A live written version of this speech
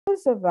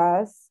of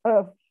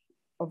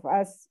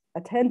us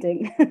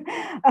attending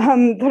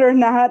that are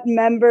not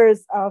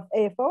members of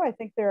AFO, I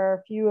think there are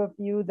a few of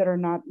you that are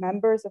not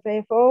members of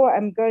AFO.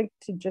 I'm going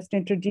to just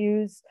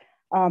introduce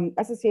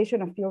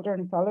Association of Field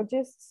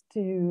Ornithologists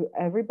to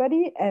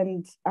everybody,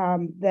 and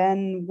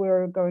then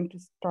we're going to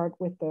start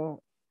with the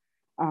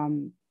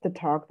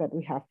talk that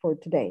we have for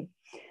today.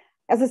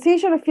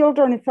 Association of Field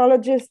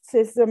Ornithologists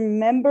is a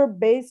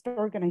member-based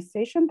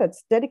organization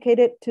that's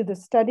dedicated to the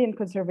study and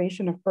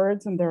conservation of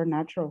birds and their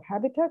natural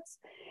habitats.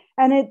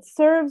 And it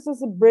serves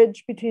as a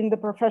bridge between the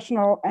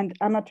professional and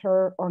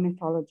amateur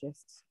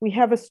ornithologists. We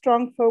have a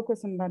strong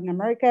focus in Latin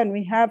America, and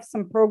we have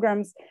some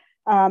programs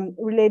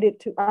related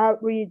to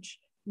outreach,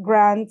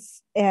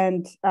 grants,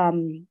 and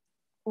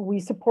we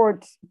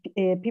support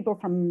people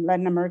from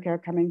Latin America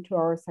coming to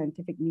our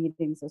scientific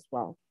meetings as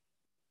well.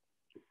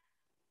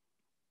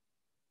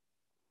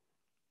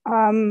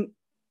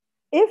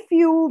 If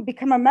you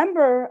become a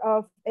member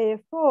of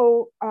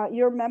AFO,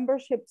 your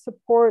membership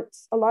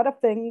supports a lot of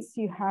things.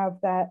 You have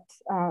that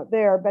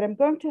there, but I'm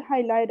going to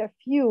highlight a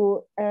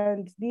few,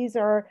 and these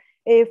are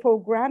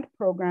AFO grant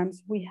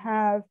programs. We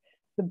have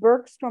the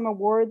Bergstrom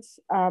Awards,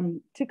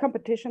 two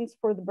competitions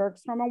for the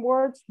Bergstrom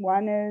Awards.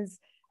 One is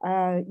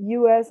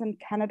US and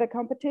Canada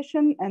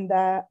competition, and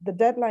the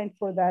deadline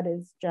for that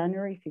is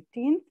January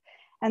 15th.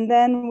 And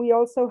then we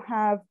also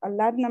have a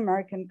Latin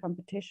American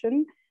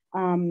competition.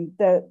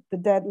 The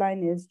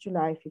deadline is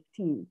July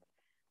 15th.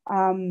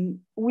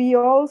 We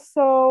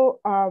also,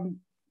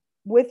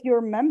 with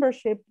your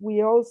membership,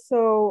 we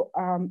also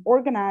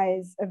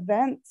organize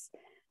events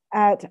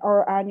at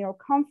our annual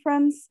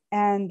conference,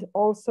 and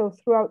also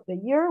throughout the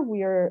year.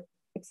 We are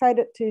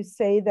excited to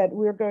say that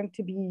we're going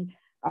to be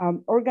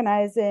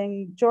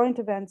organizing joint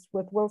events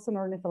with Wilson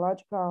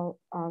Ornithological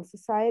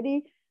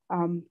Society,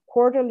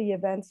 quarterly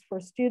events for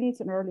students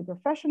and early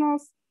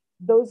professionals.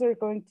 Those are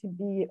going to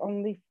be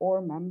only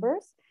for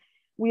members.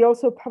 We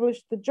also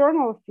publish the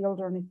Journal of Field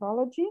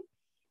Ornithology,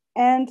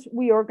 and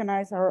we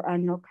organize our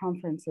annual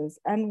conferences.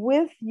 And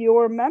with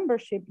your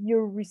membership,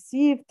 you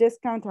receive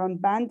discount on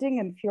banding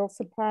and field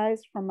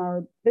supplies from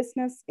our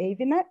business,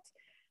 AVNet.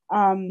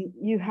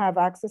 You have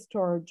access to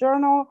our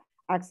journal,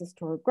 access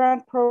to our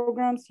grant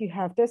programs, you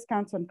have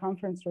discounts on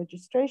conference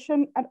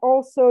registration, and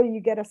also you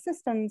get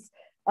assistance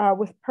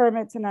with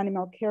permits and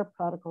animal care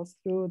protocols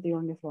through the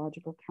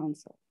Ornithological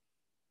Council.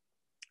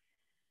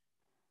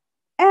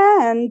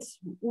 And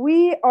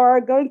we are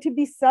going to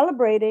be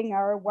celebrating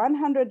our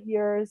 100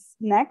 years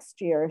next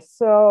year.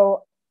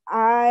 So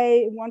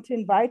I want to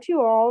invite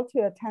you all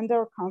to attend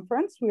our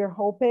conference. We are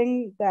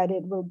hoping that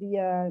it will be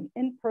an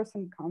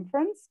in-person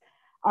conference,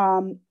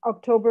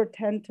 October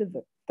 10th to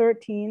the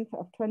 13th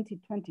of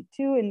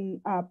 2022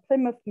 in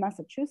Plymouth,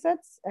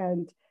 Massachusetts.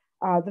 And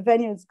the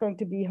venue is going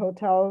to be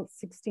Hotel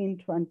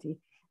 1620.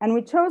 And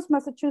we chose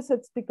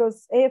Massachusetts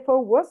because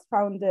AFO was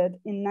founded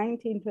in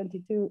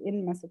 1922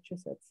 in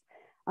Massachusetts.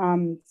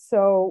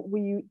 So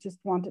we just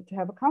wanted to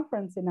have a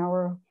conference in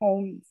our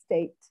home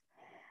state.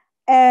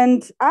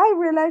 And I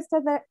realized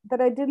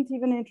that I didn't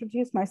even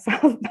introduce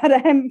myself, but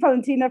I'm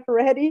Valentina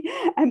Ferretti.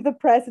 I'm the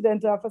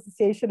president of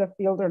Association of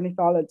Field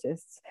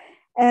Ornithologists.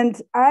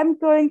 And I'm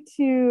going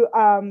to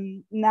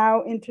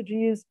now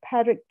introduce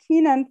Patrick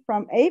Keenan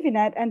from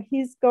AVNet, and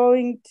he's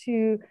going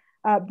to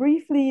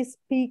briefly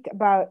speak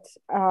about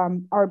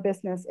our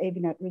business,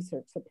 AVNet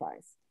Research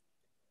Supplies.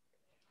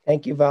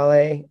 Thank you,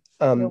 Vale.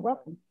 You're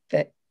welcome.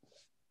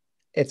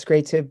 It's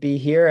great to be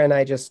here, and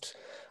I just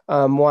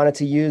wanted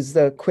to use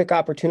the quick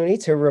opportunity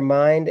to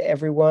remind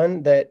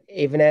everyone that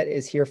AVNet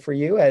is here for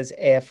you as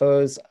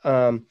AFO's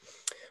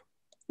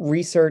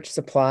research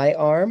supply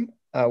arm.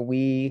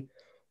 We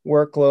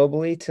work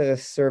globally to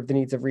serve the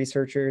needs of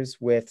researchers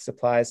with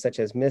supplies such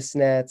as mist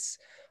nets,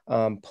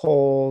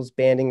 poles,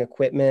 banding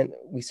equipment.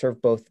 We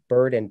serve both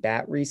bird and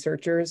bat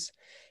researchers.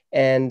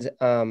 And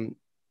I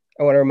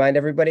want to remind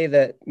everybody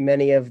that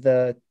many of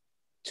the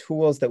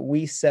tools that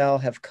we sell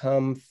have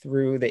come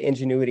through the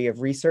ingenuity of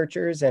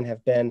researchers and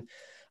have been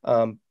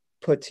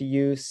put to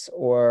use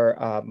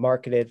or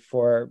marketed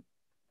for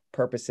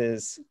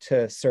purposes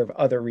to serve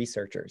other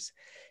researchers.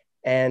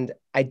 And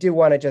I do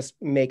want to just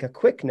make a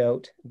quick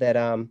note that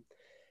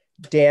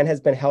Dan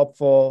has been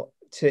helpful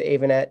to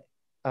AVNet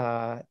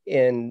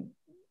in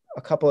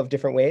a couple of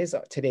different ways.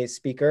 Today's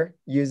speaker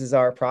uses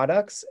our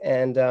products,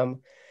 and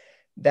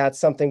that's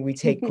something we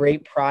take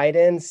great pride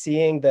in,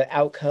 seeing the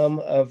outcome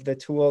of the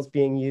tools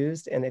being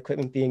used and the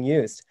equipment being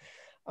used.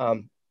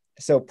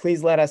 So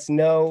please let us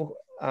know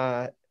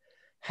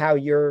how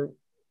you're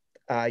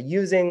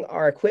using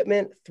our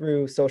equipment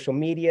through social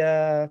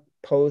media,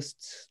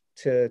 posts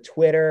to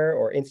Twitter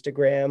or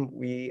Instagram.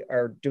 We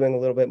are doing a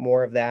little bit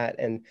more of that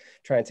and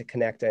trying to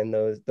connect in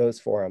those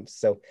forums.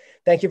 So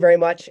thank you very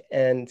much.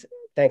 And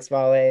thanks,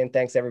 Vale, and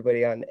thanks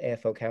everybody on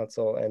AFO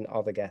Council and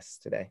all the guests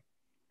today.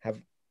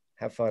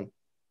 Have fun.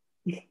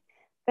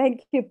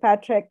 Thank you,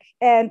 Patrick.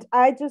 And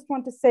I just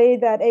want to say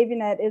that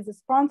AVNet is a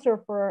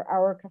sponsor for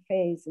our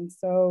cafes. And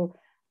so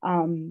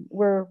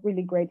we're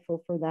really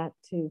grateful for that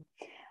too.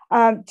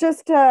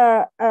 Just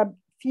a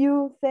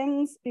few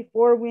things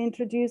before we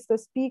introduce the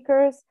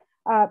speakers.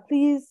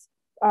 Please,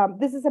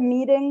 this is a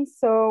meeting,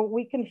 so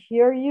we can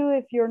hear you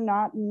if you're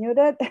not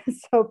muted.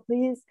 So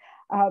please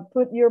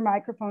put your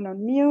microphone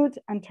on mute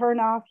and turn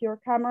off your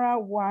camera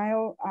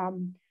while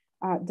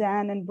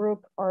Dan and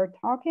Brooke are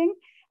talking.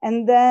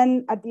 And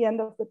then at the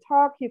end of the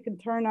talk, you can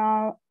turn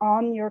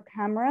on your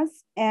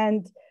cameras,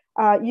 and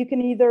you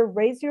can either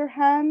raise your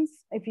hands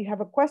if you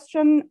have a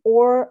question,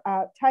 or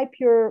type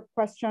your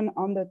question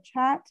on the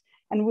chat,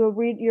 and we'll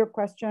read your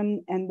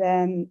question, and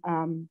then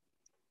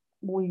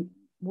we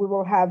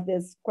will have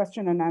this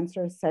question and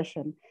answer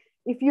session.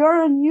 If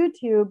you're on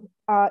YouTube,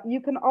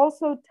 you can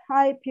also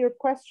type your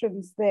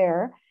questions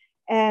there,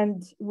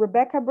 and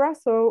Rebecca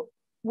Brasso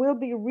will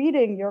be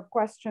reading your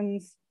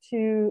questions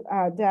to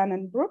Dan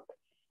and Brooke,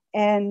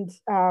 and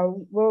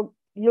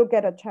you'll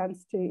get a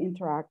chance to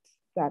interact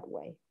that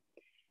way.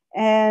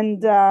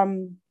 And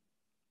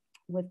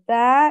with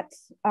that,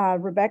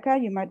 Rebecca,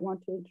 you might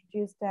want to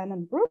introduce Dan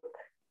and Brooke.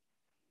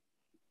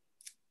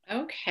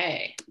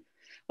 Okay.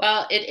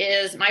 Well, it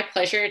is my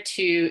pleasure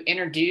to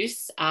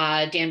introduce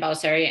Dan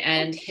Baldassarre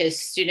and his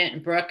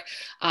student Brooke,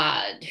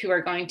 who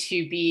are going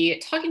to be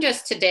talking to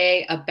us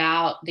today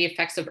about the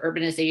effects of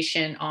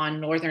urbanization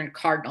on Northern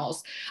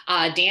Cardinals.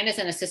 Dan is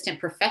an assistant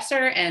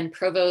professor and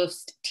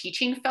Provost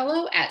Teaching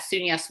Fellow at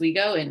SUNY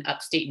Oswego in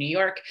upstate New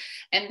York.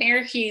 And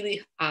there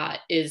he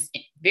is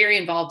very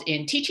involved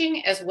in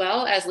teaching, as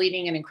well as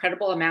leading an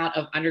incredible amount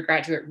of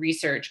undergraduate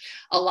research,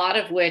 a lot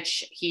of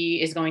which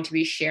he is going to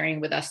be sharing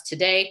with us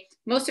today.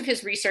 Most of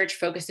his research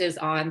focuses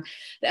on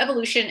the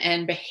evolution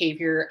and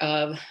behavior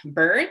of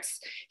birds.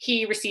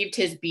 He received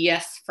his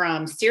BS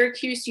from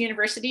Syracuse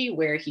University,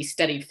 where he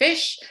studied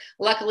fish.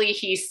 Luckily,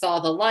 he saw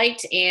the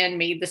light and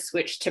made the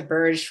switch to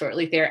birds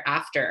shortly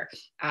thereafter.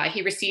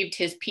 He received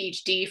his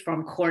PhD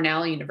from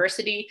Cornell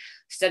University,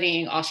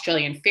 studying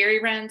Australian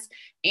fairy wrens,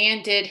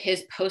 and did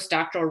his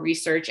postdoctoral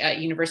research at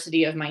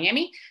University of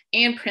Miami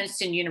and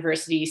Princeton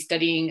University,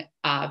 studying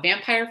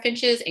vampire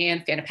finches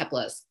and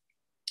phanapeplas.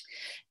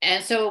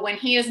 And so when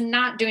he is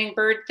not doing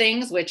bird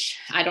things, which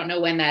I don't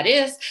know when that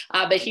is,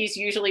 but he's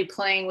usually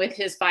playing with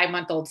his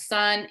 5-month-old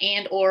son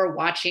and or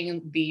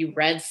watching the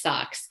Red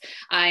Sox.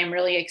 I am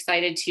really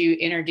excited to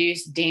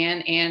introduce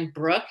Dan and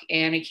Brooke,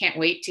 and I can't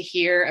wait to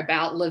hear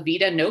about La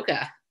Vida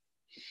Noca.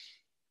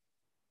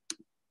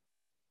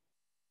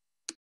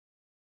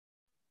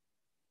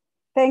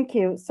 Thank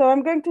you. So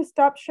I'm going to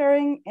stop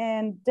sharing,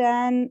 and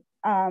Dan,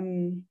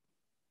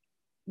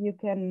 you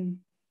can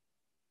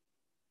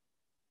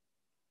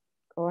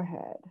go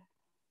ahead.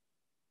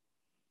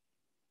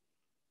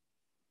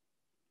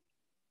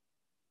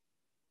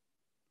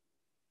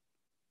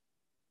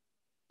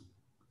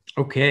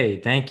 Okay,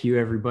 thank you,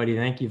 everybody.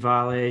 Thank you,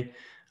 Vale.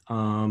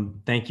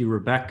 Thank you,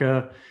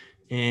 Rebecca.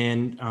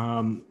 And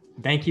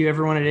thank you,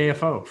 everyone at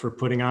AFO, for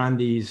putting on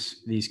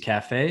these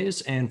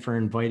cafes and for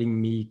inviting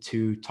me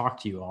to talk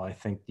to you all. I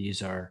think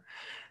these are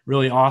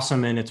really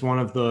awesome, and it's one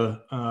of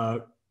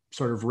the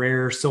sort of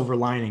rare silver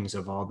linings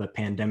of all the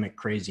pandemic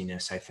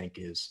craziness, I think,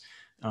 is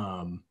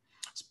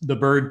the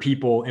bird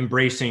people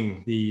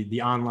embracing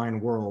the online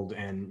world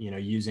and,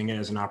 using it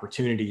as an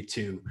opportunity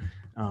to,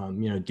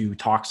 do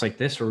talks like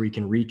this where we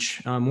can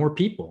reach more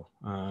people,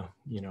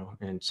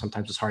 and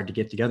sometimes it's hard to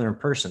get together in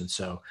person.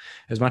 So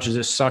as much as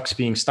it sucks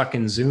being stuck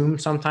in Zoom,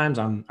 sometimes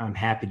I'm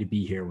happy to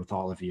be here with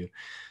all of you.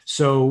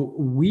 So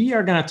we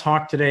are going to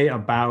talk today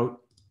about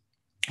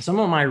some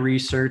of my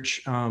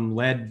research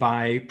led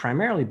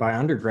primarily by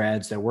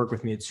undergrads that work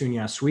with me at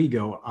SUNY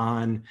Oswego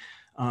on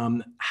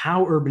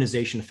how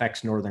urbanization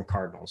affects Northern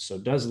Cardinals. So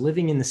does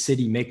living in the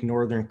city make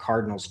Northern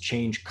Cardinals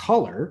change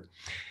color?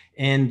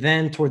 And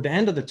then toward the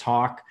end of the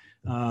talk,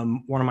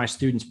 one of my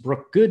students,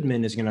 Brooke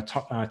Goodman, is going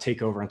to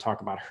take over and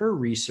talk about her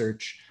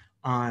research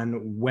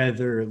on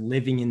whether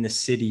living in the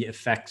city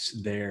affects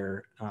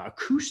their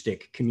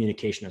acoustic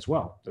communication as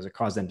well. Does it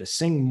cause them to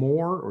sing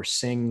more or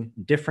sing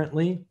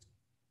differently?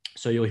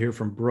 So you'll hear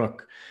from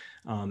Brooke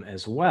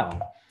as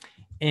well.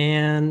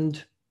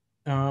 And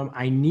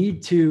I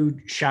need to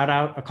shout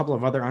out a couple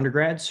of other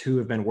undergrads who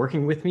have been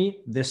working with me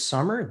this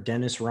summer,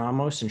 Dennis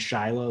Ramos and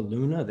Shyla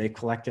Luna. They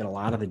collected a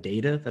lot of the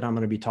data that I'm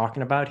going to be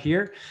talking about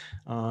here.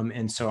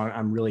 And so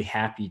I'm really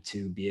happy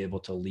to be able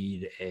to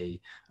lead a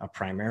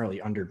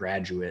primarily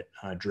undergraduate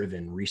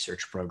driven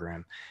research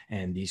program.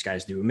 And these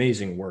guys do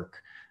amazing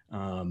work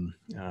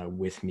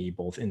with me,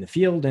 both in the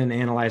field and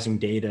analyzing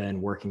data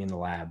and working in the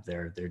lab.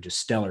 They're just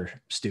stellar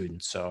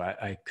students. So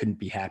I couldn't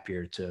be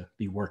happier to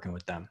be working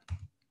with them.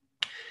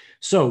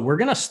 So we're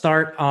going to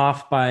start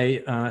off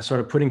by sort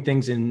of putting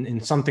things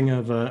in something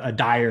of a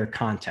dire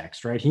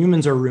context, right?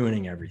 Humans are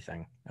ruining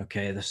everything.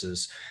 Okay, this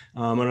is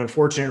an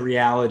unfortunate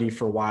reality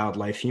for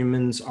wildlife.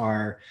 Humans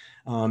are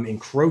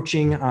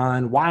encroaching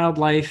on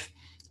wildlife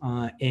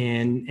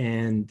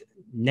and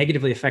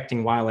negatively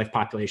affecting wildlife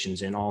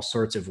populations in all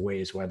sorts of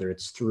ways, whether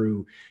it's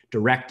through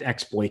direct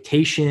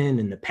exploitation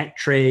in the pet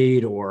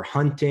trade or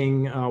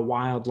hunting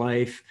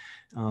wildlife,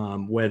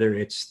 whether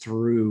it's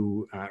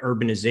through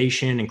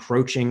urbanization,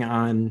 encroaching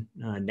on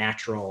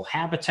natural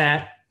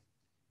habitat.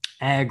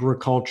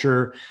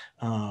 agriculture,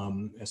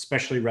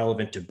 especially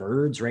relevant to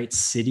birds, right?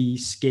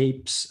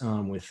 Cityscapes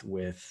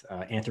with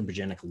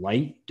anthropogenic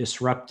light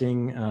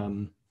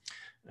disrupting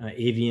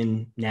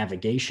avian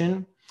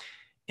navigation.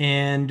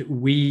 And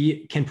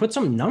we can put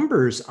some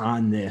numbers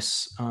on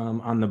this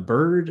on the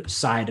bird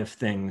side of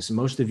things.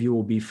 Most of you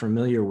will be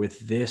familiar with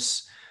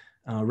this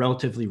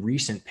relatively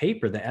recent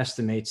paper that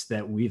estimates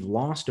that we've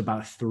lost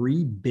about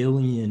 3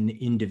 billion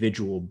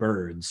individual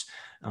birds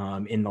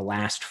in the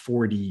last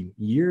 40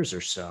 years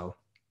or so.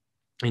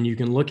 And you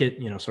can look at,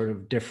 sort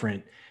of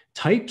different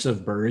types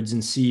of birds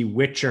and see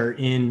which are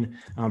in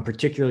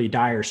particularly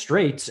dire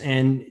straits.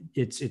 And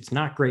it's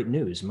not great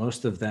news.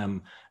 Most of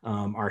them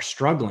are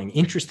struggling.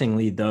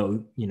 Interestingly,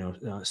 though,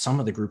 some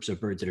of the groups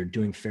of birds that are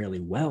doing fairly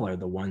well are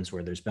the ones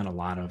where there's been a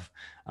lot of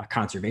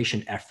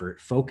conservation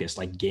effort focused,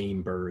 like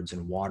game birds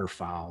and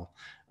waterfowl.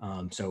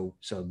 So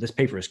this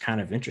paper is kind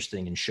of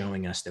interesting in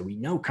showing us that we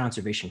know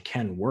conservation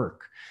can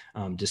work,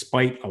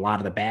 despite a lot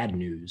of the bad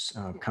news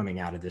coming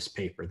out of this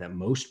paper, that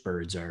most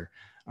birds are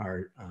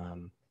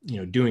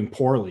doing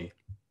poorly.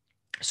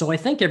 So I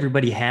think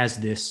everybody has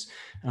this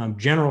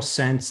general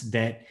sense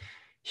that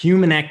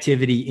human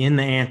activity in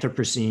the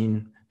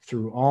Anthropocene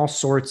through all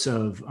sorts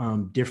of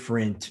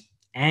different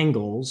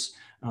angles,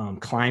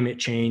 climate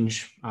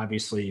change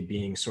obviously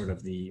being sort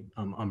of the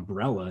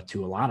umbrella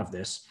to a lot of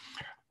this,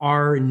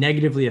 are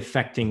negatively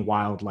affecting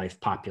wildlife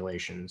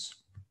populations.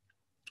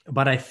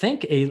 But I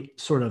think a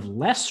sort of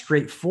less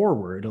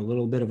straightforward, a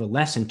little bit of a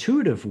less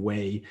intuitive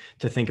way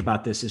to think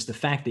about this is the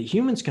fact that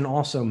humans can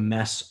also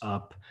mess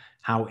up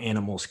how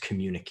animals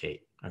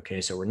communicate.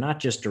 Okay, so we're not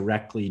just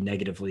directly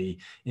negatively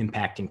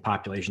impacting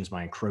populations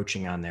by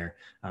encroaching on their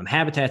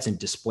habitats and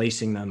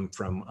displacing them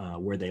from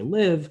where they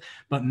live,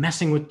 but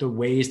messing with the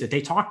ways that they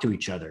talk to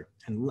each other.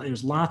 And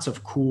there's lots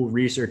of cool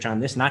research on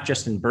this, not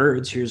just in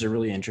birds. Here's a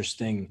really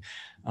interesting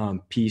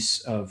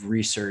piece of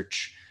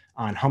research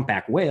on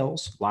humpback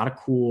whales. A lot of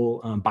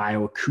cool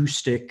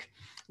bioacoustic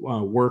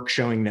work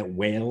showing that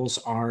whales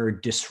are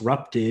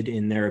disrupted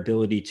in their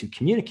ability to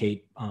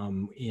communicate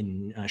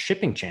in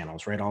shipping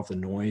channels, right? All the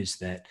noise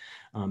that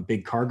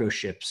big cargo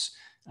ships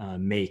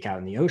make out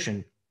in the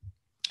ocean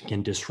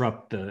can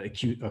disrupt the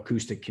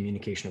acoustic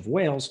communication of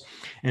whales.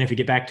 And if you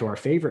get back to our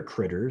favorite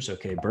critters,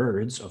 okay,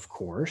 birds, of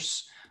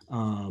course,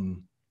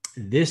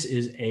 this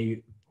is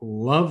a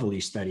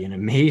lovely study, an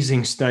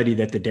amazing study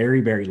that the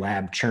Derryberry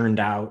Lab churned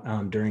out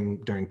during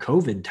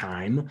COVID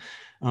time,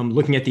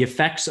 looking at the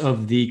effects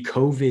of the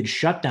COVID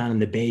shutdown in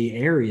the Bay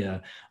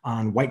Area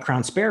on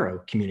white-crowned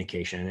sparrow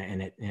communication.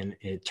 And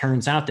it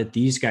turns out that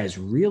these guys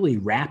really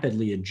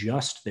rapidly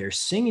adjust their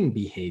singing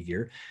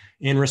behavior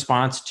in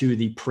response to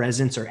the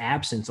presence or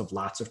absence of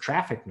lots of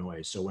traffic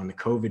noise. So when the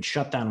COVID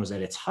shutdown was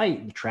at its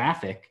height, the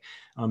traffic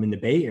in the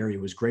Bay Area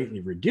was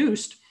greatly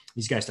reduced.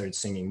 These guys started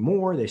singing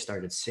more, they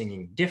started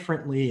singing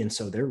differently, and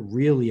so they're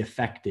really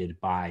affected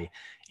by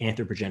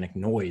anthropogenic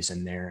noise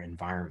in their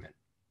environment.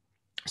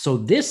 So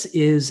this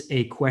is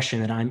a question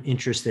that I'm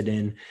interested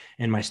in,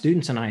 and my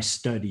students and I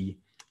study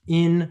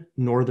in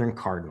Northern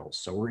Cardinals.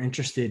 So we're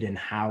interested in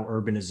how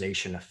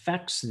urbanization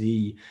affects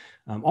the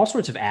all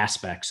sorts of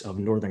aspects of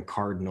Northern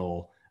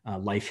Cardinal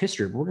life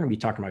history. But we're going to be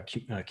talking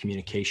about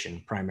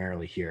communication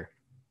primarily here.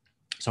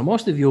 So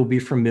most of you will be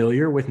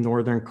familiar with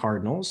Northern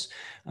Cardinals.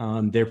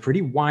 They're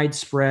pretty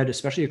widespread,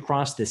 especially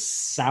across the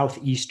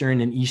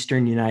southeastern and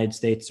eastern United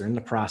States. They're in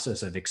the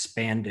process of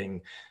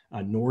expanding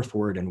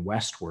northward and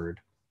westward.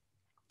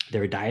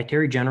 They're a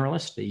dietary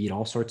generalist. They eat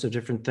all sorts of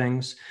different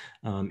things,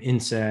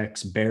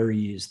 insects,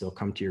 berries, they'll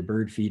come to your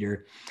bird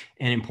feeder.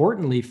 And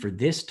importantly, for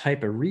this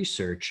type of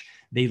research,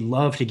 they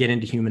love to get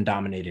into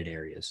human-dominated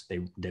areas.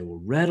 They will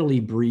readily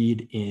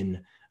breed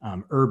in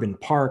urban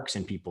parks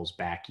and people's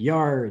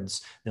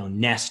backyards. They'll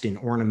nest in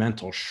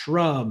ornamental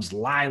shrubs,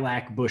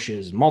 lilac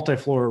bushes,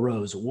 multiflora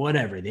rows,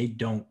 whatever. They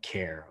don't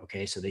care.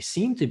 Okay, so they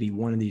seem to be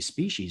one of these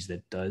species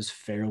that does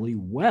fairly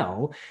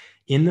well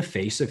in the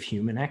face of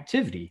human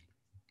activity.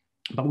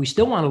 But we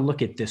still want to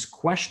look at this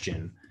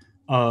question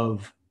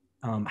of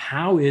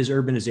how is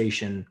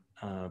urbanization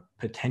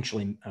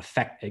potentially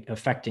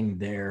affecting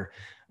their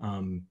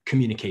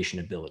communication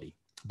ability,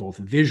 both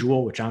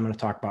visual, which I'm going to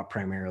talk about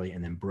primarily,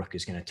 and then Brooke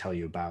is going to tell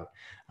you about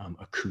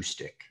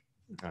acoustic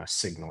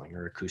signaling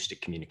or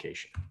acoustic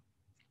communication.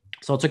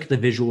 So let's look at the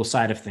visual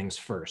side of things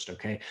first,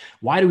 okay?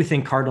 Why do we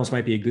think cardinals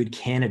might be a good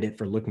candidate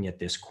for looking at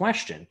this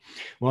question?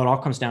 Well, it all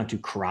comes down to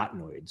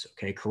carotenoids,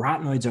 okay?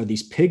 Carotenoids are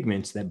these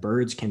pigments that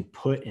birds can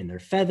put in their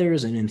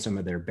feathers and in some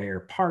of their bare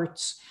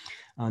parts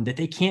that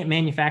they can't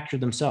manufacture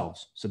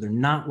themselves. So they're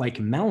not like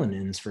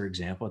melanins, for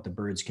example, that the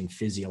birds can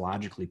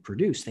physiologically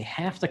produce. They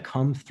have to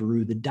come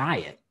through the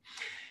diet.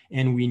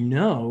 And we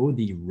know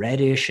the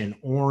reddish and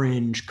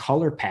orange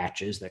color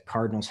patches that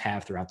cardinals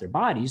have throughout their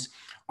bodies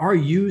are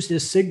used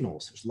as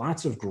signals. There's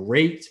lots of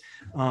great,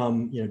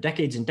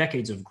 decades and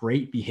decades of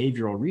great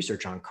behavioral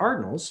research on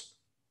cardinals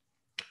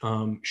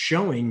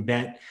showing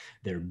that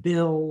their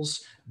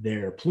bills,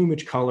 their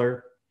plumage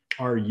color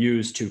are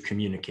used to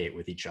communicate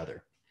with each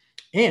other.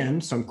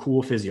 and some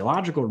cool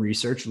physiological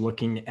research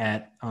looking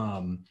at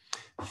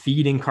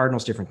feeding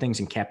cardinals different things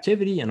in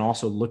captivity, and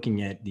also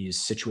looking at these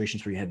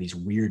situations where you have these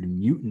weird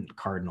mutant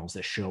cardinals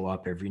that show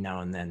up every now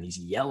and then, these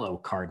yellow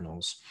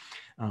cardinals.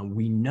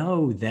 We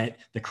know that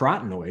the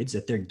carotenoids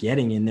that they're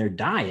getting in their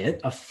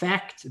diet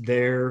affect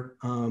their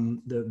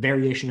the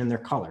variation in their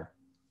color.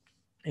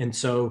 And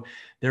so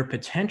they're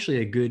potentially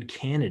a good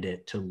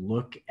candidate to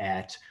look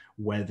at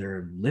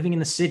whether living in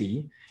the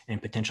city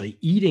and potentially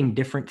eating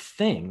different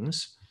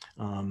things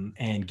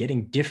and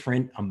getting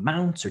different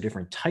amounts or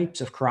different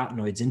types of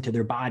carotenoids into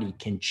their body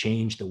can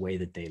change the way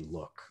that they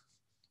look.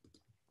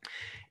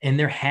 And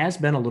there has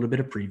been a little bit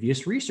of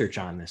previous research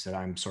on this that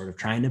I'm sort of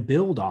trying to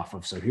build off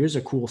of. So here's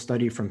a cool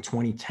study from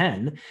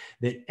 2010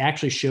 that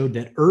actually showed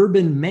that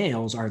urban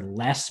males are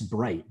less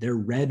bright. Their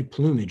red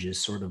plumage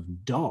is sort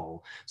of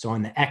dull. So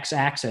on the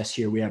x-axis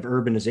here, we have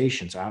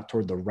urbanization. So out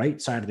toward the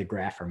right side of the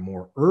graph are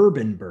more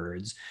urban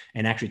birds,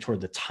 and actually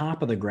toward the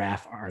top of the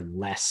graph are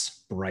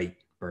less bright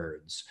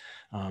birds.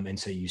 And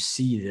so you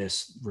see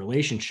this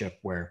relationship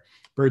where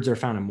birds that are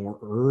found in more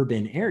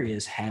urban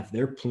areas have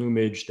their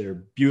plumage, their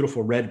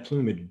beautiful red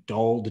plumage,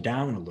 dulled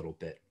down a little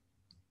bit.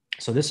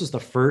 So this is the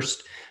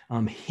first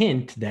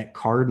hint that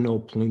cardinal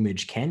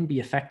plumage can be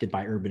affected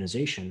by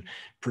urbanization,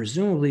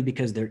 presumably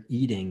because they're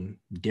eating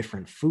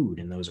different food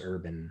in those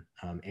urban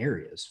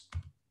areas.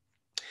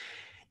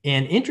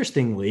 And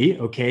interestingly,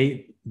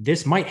 okay,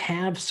 this might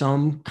have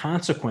some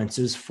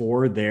consequences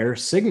for their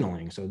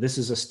signaling. So this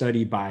is a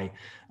study by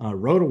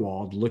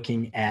Rodewald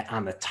looking at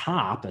on the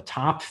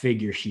top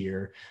figure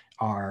here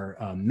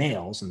are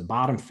males and the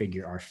bottom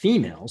figure are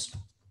females.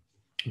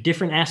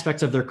 Different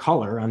aspects of their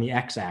color on the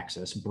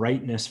x-axis,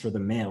 brightness for the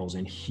males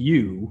and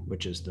hue,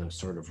 which is the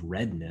sort of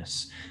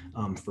redness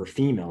for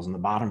females in the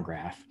bottom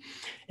graph,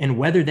 and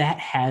whether that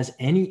has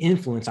any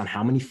influence on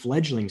how many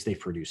fledglings they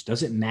produce.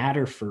 Does it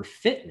matter for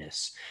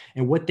fitness?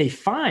 And what they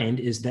find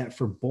is that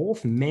for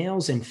both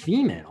males and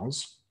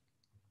females,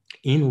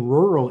 in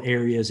rural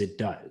areas, it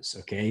does,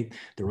 okay?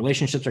 The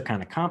relationships are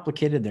kind of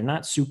complicated. They're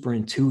not super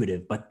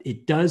intuitive, but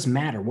it does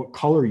matter what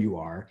color you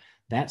are.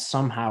 That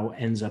somehow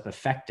ends up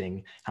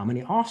affecting how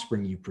many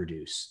offspring you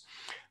produce.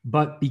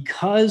 But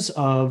because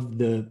of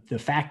the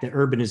fact that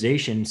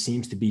urbanization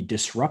seems to be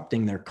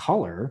disrupting their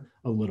color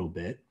a little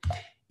bit,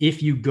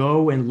 if you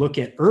go and look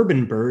at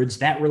urban birds,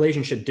 that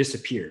relationship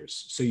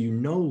disappears. So you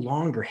no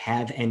longer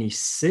have any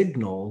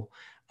signal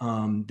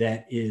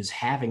that is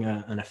having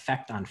an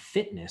effect on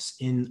fitness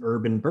in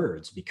urban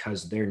birds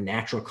because their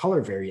natural color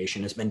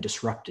variation has been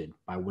disrupted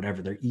by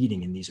whatever they're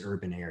eating in these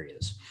urban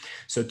areas.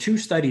 So two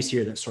studies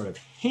here that sort of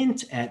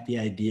hint at the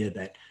idea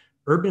that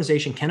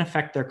urbanization can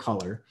affect their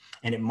color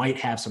and it might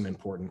have some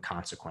important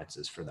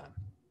consequences for them.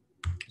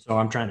 So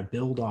I'm trying to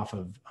build off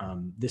of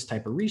this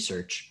type of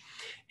research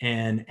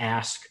and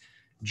ask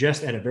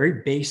just at a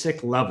very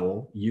basic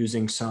level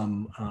using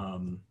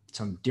some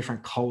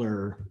different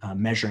color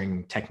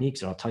measuring techniques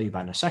that I'll tell you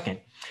about in a second.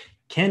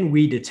 Can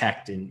we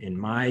detect in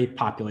my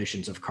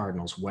populations of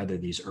cardinals whether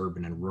these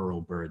urban and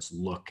rural birds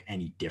look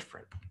any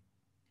different?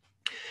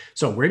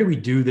 So where do we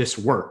do this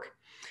work?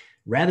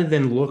 Rather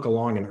than look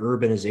along an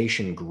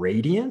urbanization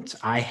gradient,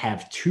 I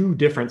have two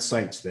different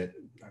sites that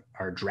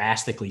are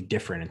drastically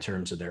different in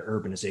terms of their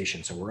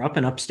urbanization. So we're up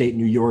in upstate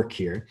New York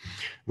here.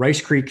 Rice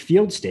Creek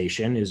Field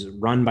Station is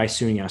run by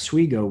SUNY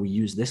Oswego. We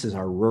use this as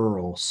our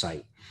rural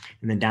site.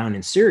 And then down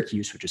in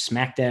Syracuse, which is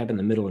smack dab in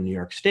the middle of New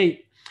York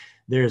State,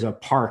 there's a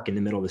park in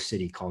the middle of the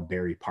city called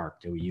Berry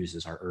Park that we use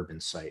as our urban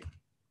site.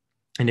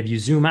 And if you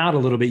zoom out a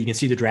little bit, you can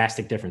see the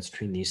drastic difference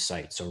between these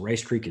sites. So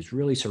Rice Creek is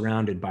really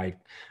surrounded by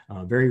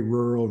a very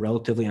rural,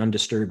 relatively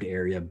undisturbed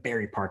area.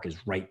 Berry Park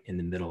is right in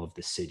the middle of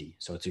the city.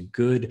 So it's a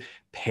good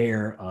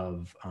pair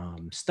of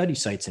study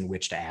sites in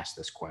which to ask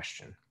this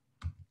question.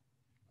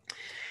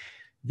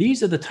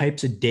 These are the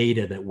types of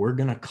data that we're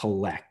going to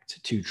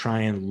collect to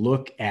try and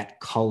look at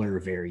color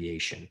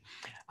variation.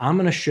 I'm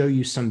going to show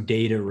you some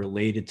data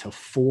related to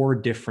 4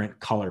 different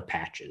color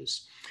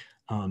patches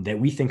that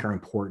we think are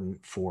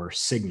important for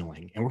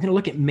signaling. And we're going to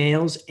look at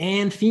males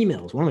and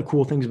females. One of the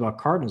cool things about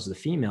cardinals, the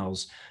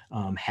females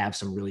have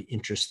some really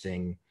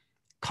interesting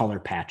color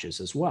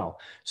patches as well.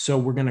 So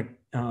we're going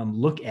to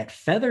look at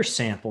feather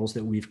samples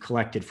that we've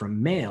collected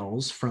from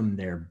males from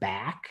their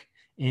back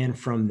and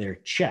from their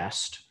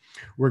chest.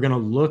 We're going to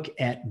look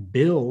at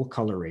bill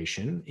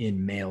coloration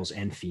in males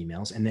and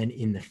females. And then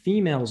in the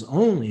females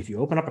only, if you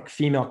open up a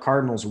female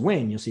cardinal's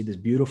wing, you'll see this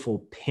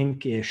beautiful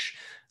pinkish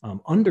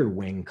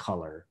underwing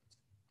color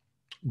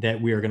that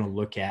we are going to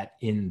look at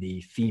in the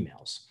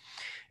females.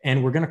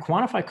 And we're going to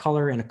quantify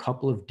color in a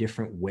couple of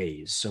different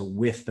ways. So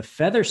with the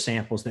feather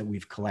samples that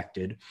we've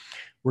collected,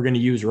 we're going to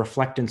use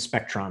reflectance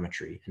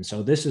spectrometry. And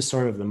so this is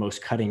sort of the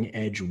most cutting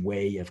edge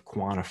way of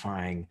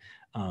quantifying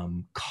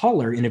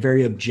color in a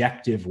very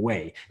objective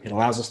way. It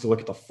allows us to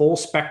look at the full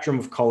spectrum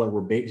of color.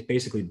 We're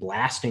basically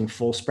blasting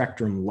full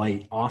spectrum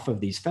light off of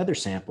these feather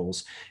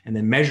samples and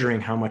then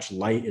measuring how much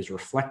light is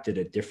reflected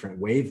at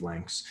different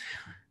wavelengths.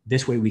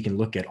 This way we can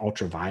look at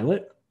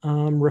ultraviolet,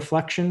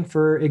 reflection,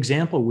 for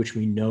example, which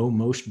we know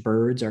most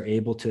birds are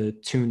able to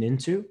tune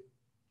into.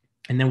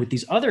 And then with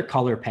these other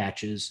color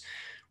patches,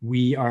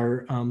 we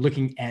are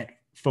looking at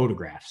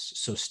photographs.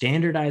 So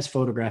standardized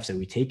photographs that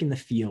we take in the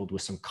field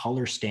with some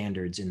color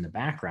standards in the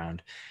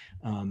background.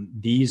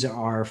 These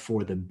are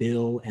for the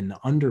bill and the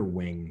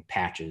underwing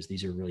patches.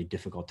 These are really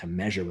difficult to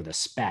measure with a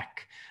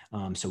spec.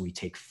 So we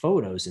take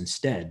photos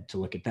instead to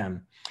look at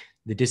them.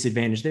 The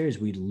disadvantage there is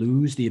we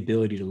lose the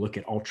ability to look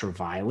at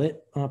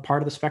ultraviolet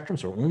part of the spectrum.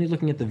 So we're only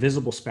looking at the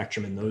visible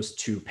spectrum in those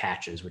two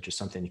patches, which is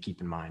something to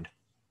keep in mind.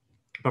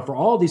 But for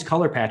all of these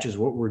color patches,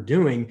 what we're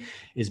doing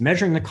is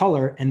measuring the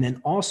color and then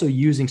also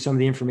using some of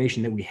the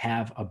information that we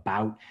have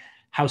about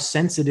how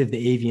sensitive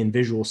the avian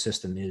visual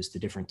system is to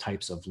different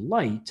types of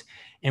light.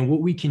 And what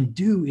we can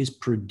do is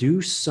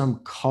produce some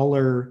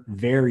color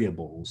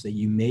variables that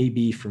you may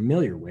be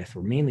familiar with.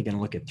 We're mainly going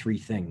to look at three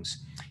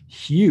things.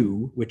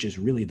 Hue, which is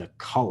really the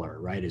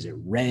color, right? Is it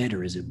red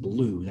or is it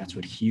blue? That's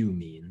what hue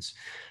means.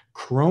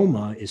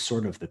 Chroma is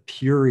sort of the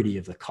purity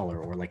of the color,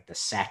 or like the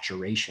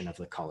saturation of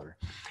the color.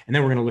 And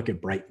then we're going to look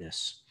at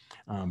brightness.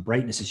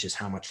 Brightness is just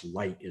how much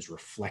light is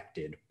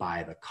reflected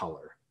by the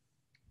color.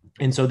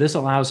 And so this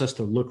allows us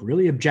to look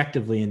really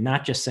objectively and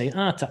not just say,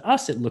 to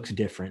us it looks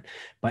different,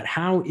 but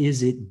how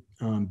is it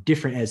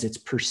different as it's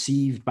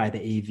perceived by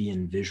the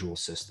avian visual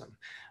system?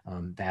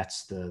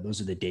 Those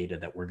are the data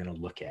that we're going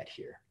to look at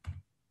here.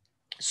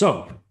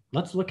 So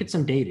let's look at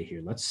some data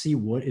here. Let's see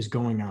what is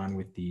going on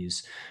with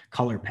these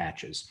color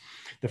patches.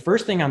 The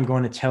first thing I'm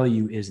going to tell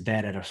you is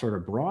that at a sort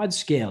of broad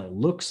scale, it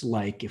looks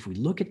like if we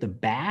look at the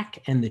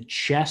back and the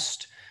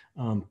chest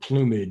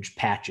plumage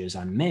patches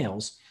on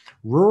males,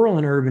 rural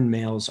and urban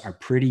males are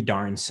pretty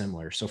darn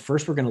similar. So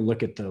first we're going to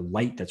look at the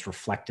light that's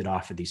reflected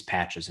off of these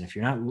patches. And if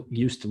you're not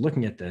used to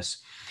looking at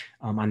this,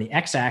 on the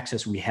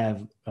x-axis, we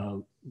have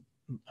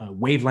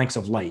wavelengths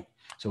of light.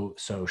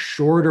 So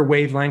shorter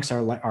wavelengths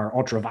are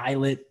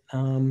ultraviolet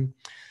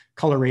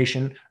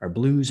coloration, our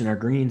blues and our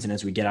greens. And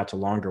as we get out to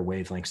longer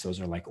wavelengths, those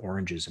are like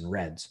oranges and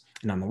reds.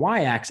 And on the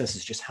y-axis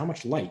is just how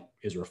much light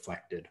is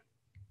reflected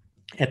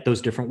at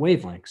those different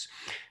wavelengths.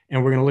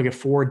 And we're going to look at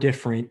four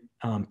different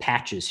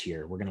patches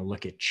here. We're going to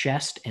look at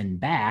chest and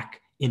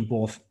back in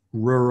both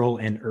rural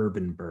and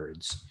urban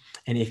birds.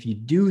 And if you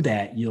do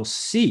that, you'll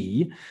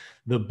see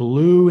the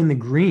blue and the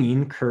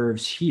green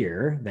curves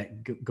here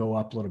that go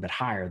up a little bit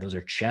higher. Those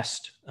are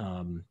chest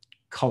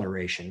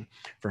coloration.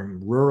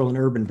 From rural and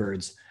urban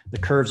birds, the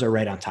curves are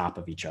right on top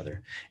of each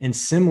other. And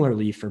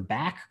similarly for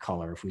back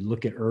color, if we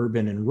look at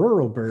urban and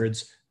rural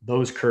birds,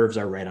 those curves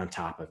are right on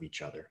top of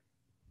each other.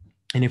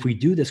 And if we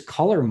do this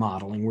color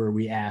modeling where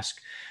we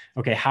ask,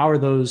 okay, how are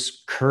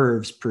those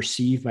curves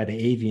perceived by the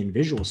avian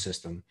visual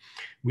system?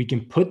 We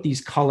can put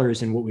these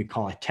colors in what we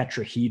call a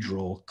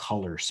tetrahedral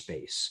color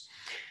space.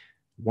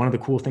 One of the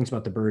cool things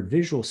about the bird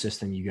visual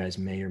system, you guys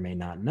may or may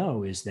not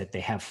know, is that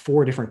they have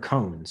four different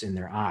cones in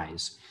their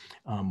eyes,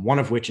 one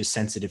of which is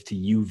sensitive to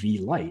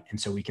UV light. And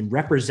so we can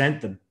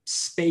represent the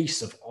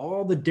space of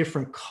all the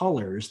different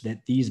colors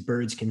that these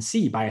birds can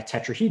see by a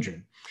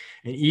tetrahedron.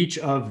 And each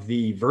of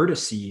the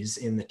vertices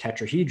in the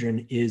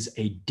tetrahedron is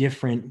a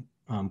different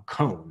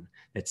cone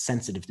that's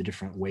sensitive to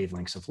different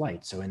wavelengths of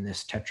light. So in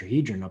this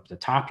tetrahedron up the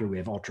top here, we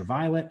have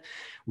ultraviolet,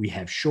 we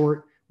have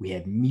short, we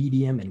have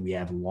medium, and we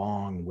have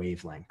long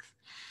wavelength.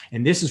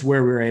 And this is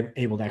where we're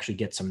able to actually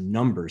get some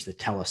numbers that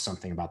tell us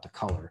something about the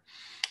color.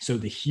 So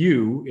the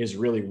hue is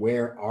really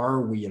where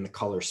are we in the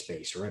color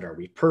space, right? Are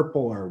we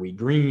purple? Are we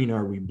green?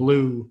 Are we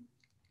blue?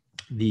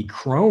 The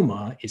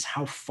chroma is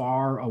how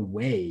far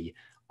away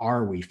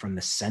are we from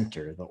the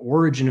center? The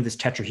origin of this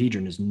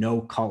tetrahedron is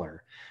no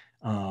color.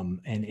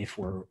 And if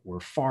we're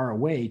far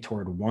away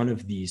toward one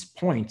of these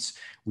points,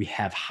 we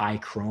have high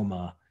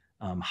chroma,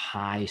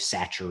 high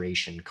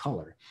saturation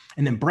color.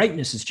 And then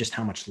brightness is just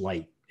how much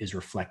light is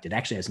reflected.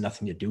 Actually has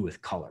nothing to do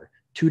with color.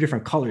 Two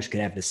different colors could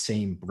have the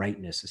same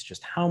brightness. It's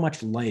just how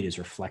much light is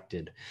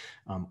reflected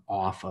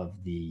off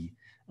of the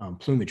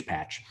plumage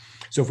patch.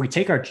 So if we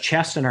take our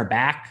chest and our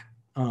back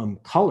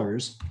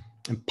colors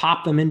and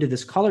pop them into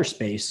this color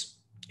space,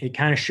 it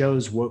kind of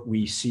shows what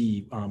we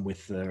see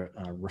with the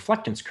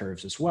reflectance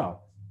curves as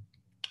well.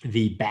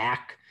 The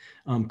back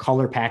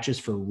color patches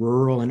for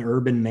rural and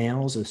urban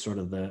males is sort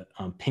of the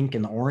pink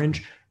and the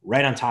orange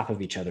right on top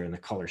of each other in the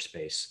color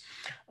space.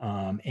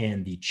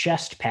 And the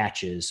chest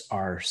patches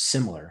are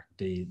similar.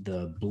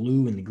 The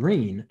blue and the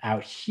green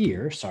out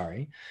here,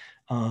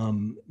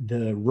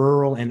 the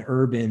rural and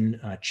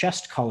urban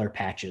chest color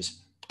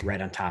patches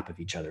right on top of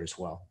each other as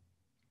well.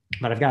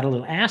 But I've got a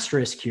little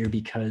asterisk here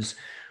because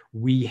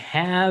we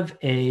have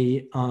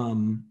a, I'll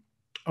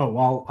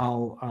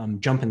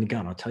jump in the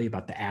gun. I'll tell you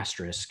about the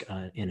asterisk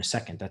in a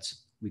second.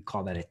 We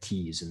call that a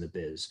tease in the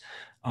biz.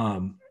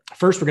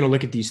 First, we're going to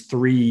look at these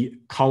three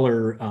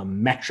color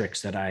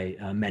metrics that I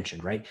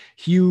mentioned, right?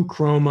 Hue,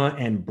 chroma,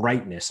 and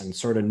brightness, and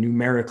sort of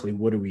numerically,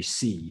 what do we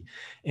see?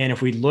 And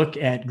if we look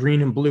at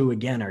green and blue,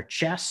 again, our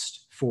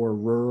chest for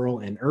rural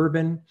and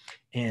urban,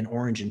 and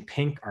orange and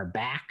pink are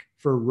back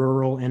for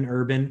rural and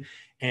urban.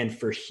 And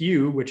for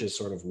hue, which is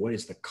sort of what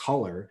is the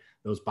color,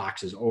 those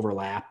boxes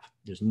overlap.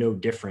 There's no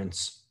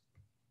difference.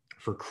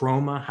 For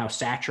chroma, how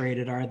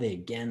saturated are they?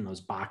 Again,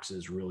 those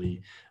boxes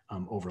really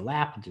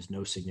overlap. There's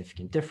no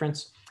significant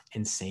difference.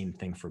 And same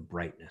thing for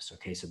brightness.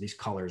 Okay, so these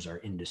colors are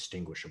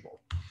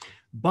indistinguishable.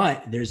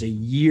 But there's a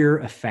year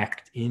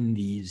effect in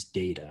these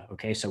data.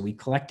 Okay, so we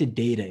collected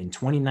data in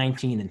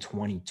 2019 and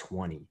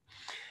 2020.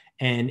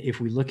 And if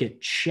we look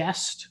at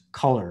chest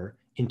color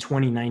in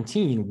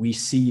 2019, we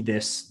see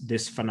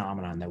this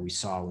phenomenon that we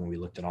saw when we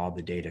looked at all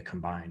the data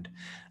combined.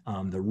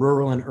 The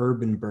rural and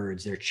urban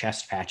birds, their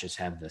chest patches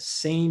have the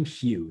same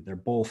hue. They're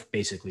both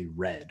basically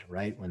red,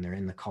 right? When they're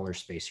in the color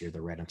space here,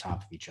 they're right on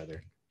top of each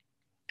other.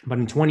 But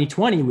in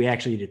 2020, we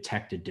actually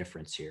detected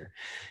difference here.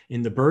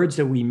 In the birds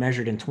that we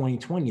measured in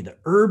 2020, the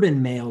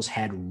urban males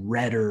had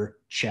redder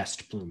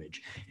chest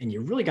plumage. And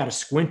you really got to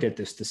squint at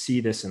this to see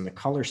this in the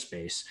color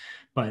space.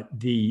 But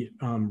the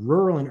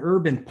rural and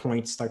urban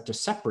points start to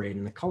separate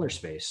in the color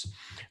space.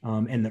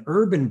 And the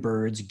urban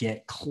birds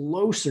get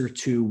closer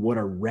to what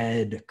a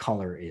red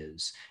color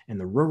is. And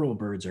the rural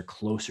birds are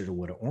closer to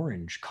what an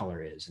orange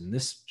color is. And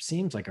this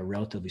seems like a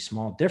relatively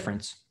small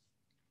difference,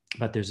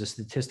 but there's a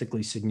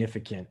statistically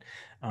significant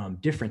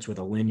difference with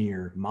a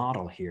linear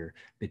model here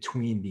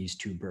between these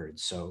two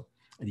birds. So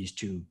these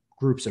two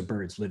groups of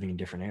birds living in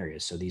different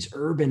areas. So these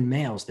urban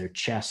males, their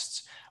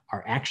chests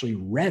are actually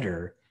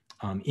redder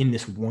in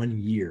this 1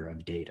 year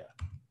of data.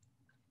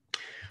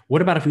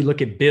 What about if we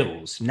look at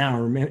bills? Now,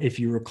 remember, if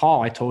you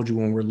recall, I told you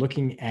when we're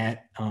looking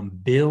at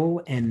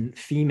bill and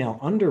female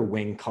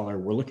underwing color,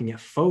 we're looking at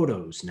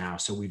photos now.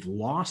 So we've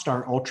lost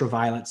our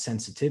ultraviolet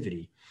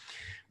sensitivity,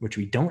 which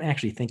we don't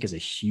actually think is a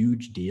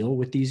huge deal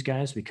with these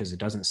guys because it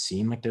doesn't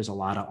seem like there's a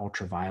lot of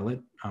ultraviolet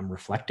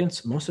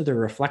reflectance. Most of their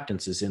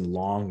reflectance is in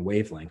long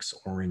wavelengths,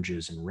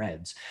 oranges and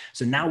reds.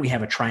 So now we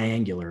have a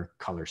triangular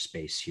color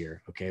space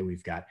here. Okay,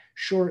 we've got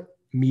short,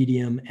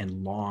 medium,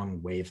 and long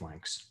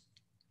wavelengths.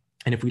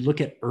 And if we look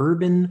at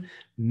urban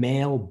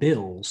male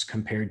bills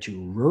compared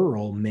to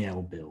rural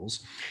male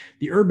bills,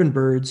 the urban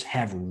birds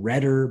have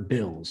redder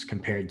bills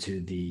compared to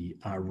the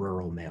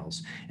rural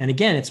males. And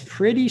again, it's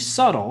pretty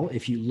subtle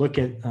if you look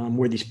at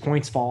where these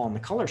points fall on the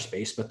color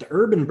space, but the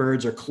urban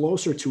birds are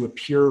closer to a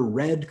pure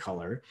red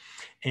color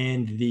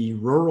and the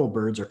rural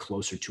birds are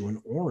closer to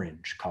an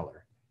orange color.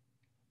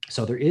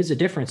 So there is a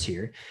difference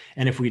here.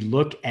 And if we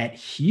look at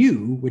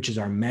hue, which is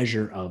our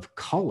measure of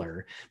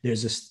color,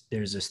 there's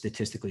a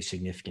statistically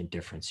significant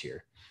difference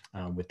here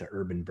with the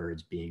urban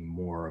birds being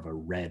more of a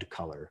red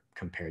color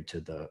compared to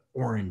the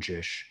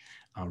orangish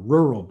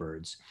rural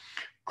birds.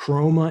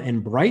 Chroma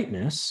and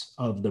brightness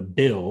of the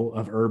bill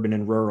of urban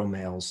and rural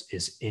males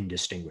is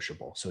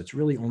indistinguishable. So it's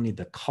really only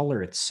the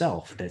color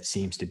itself that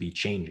seems to be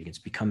changing. It's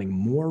becoming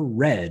more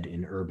red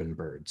in urban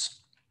birds.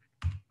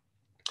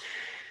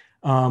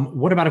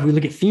 What about if we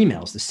look at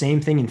females? The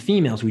same thing in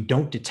females, we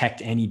don't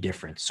detect any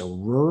difference. So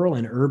rural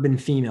and urban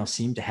females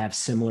seem to have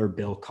similar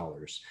bill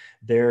colors.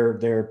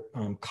 Their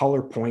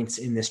color points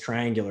in this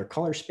triangular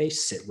color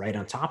space sit right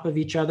on top of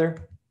each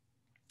other.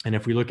 And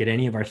if we look at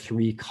any of our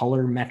three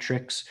color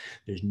metrics,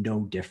 there's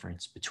no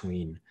difference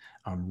between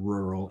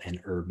rural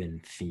and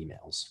urban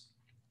females.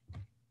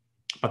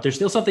 But there's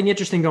still something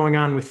interesting going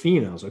on with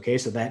females, okay?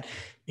 So that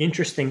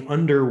interesting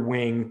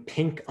underwing,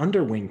 pink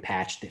underwing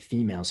patch that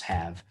females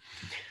have,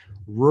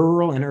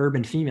 rural and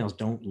urban females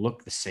don't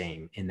look the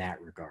same in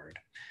that regard.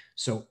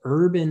 So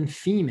urban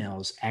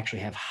females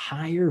actually have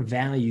higher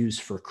values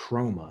for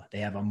chroma. They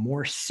have a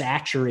more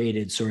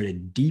saturated, sort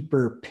of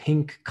deeper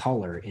pink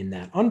color in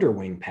that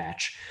underwing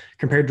patch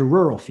compared to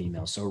rural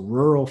females. So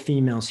rural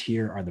females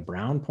here are the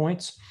brown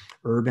points,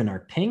 urban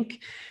are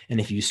pink.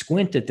 And if you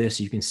squint at this,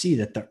 you can see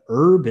that the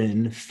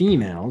urban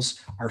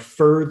females are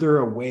further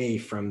away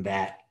from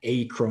that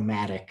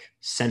achromatic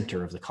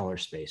center of the color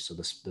space. So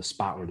the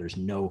spot where there's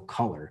no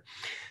color,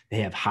 they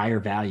have higher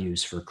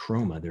values for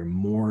chroma. They're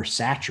more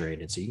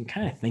saturated. So you can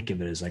kind of think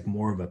of it as like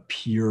more of a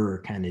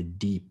pure kind of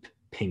deep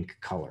pink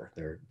color.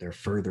 They're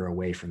further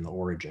away from the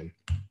origin.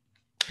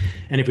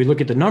 And if we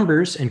look at the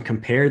numbers and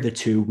compare the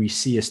two, we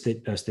see a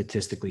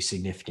statistically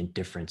significant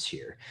difference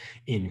here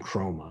in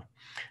chroma.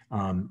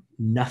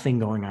 Nothing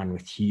going on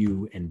with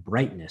hue and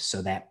brightness.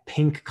 So that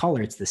pink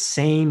color, it's the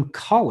same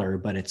color,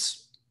 but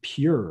it's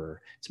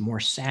purer, it's more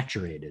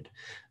saturated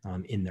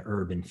in the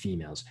urban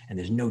females. And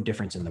there's no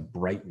difference in the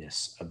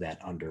brightness of that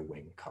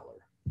underwing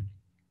color.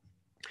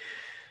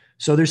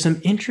 So there's some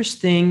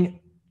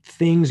interesting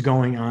things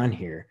going on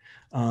here.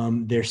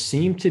 There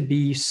seem to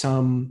be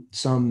some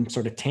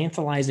sort of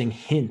tantalizing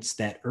hints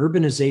that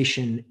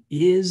urbanization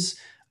is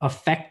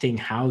affecting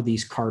how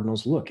these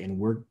cardinals look. And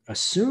we're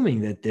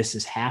assuming that this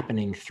is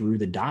happening through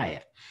the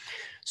diet.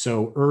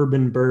 So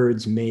urban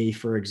birds may,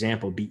 for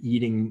example, be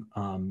eating,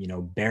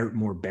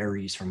 more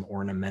berries from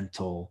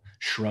ornamental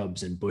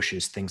shrubs and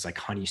bushes, things like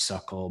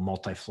honeysuckle,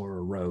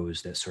 multiflora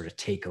rose that sort of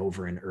take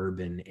over in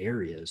urban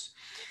areas.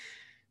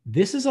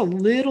 This is a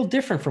little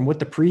different from what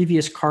the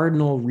previous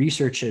cardinal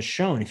research has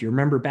shown. If you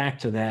remember back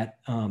to that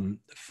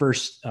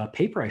first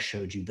paper I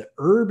showed you, the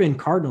urban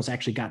cardinals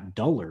actually got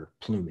duller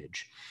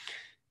plumage.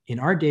 in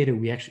our data,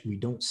 we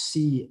don't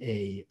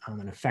see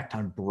an effect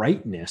on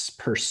brightness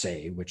per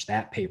se, which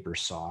that paper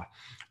saw.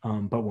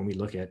 But when we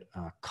look at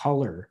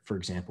color, for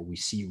example, we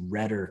see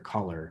redder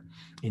color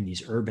in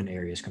these urban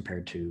areas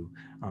compared to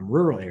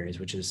rural areas,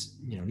 which is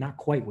not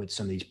quite what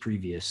some of these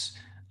previous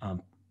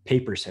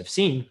papers have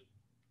seen.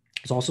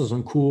 There's also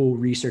some cool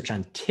research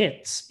on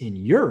tits in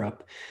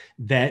Europe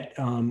that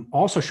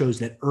also shows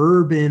that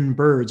urban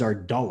birds are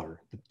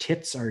duller. The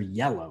tits are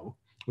yellow,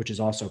 which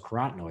is also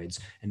carotenoids,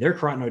 and their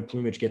carotenoid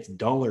plumage gets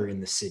duller in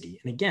the city.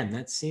 And again,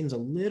 that seems a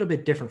little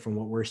bit different from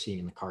what we're seeing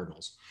in the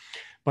cardinals.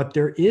 But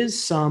there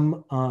is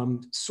some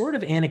sort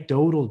of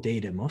anecdotal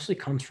data, mostly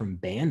comes from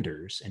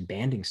banders and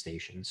banding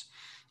stations,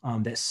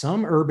 that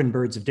some urban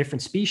birds of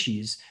different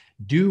species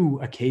do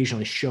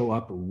occasionally show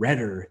up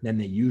redder than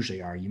they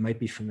usually are. You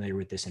might be familiar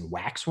with this in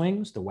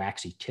waxwings. The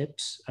waxy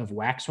tips of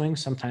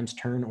waxwings sometimes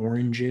turn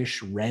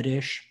orangish,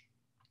 reddish,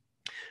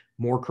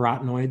 more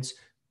carotenoids,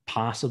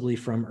 possibly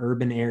from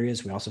urban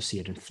areas. We also see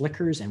it in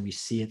flickers, and we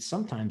see it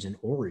sometimes in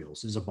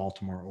orioles. This is a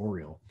Baltimore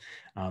oriole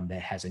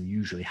that has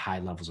unusually high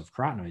levels of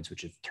carotenoids,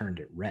 which have turned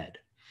it red.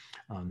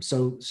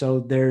 So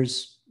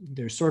there's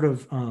sort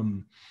of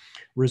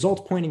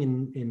results pointing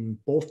in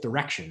both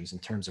directions in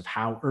terms of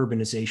how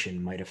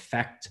urbanization might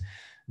affect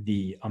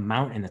the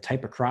amount and the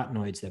type of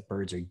carotenoids that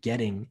birds are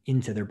getting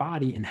into their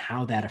body and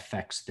how that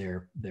affects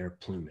their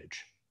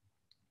plumage.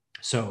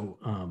 So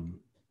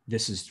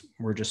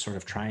we're just sort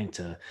of trying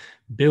to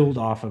build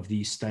off of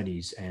these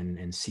studies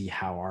and see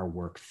how our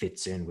work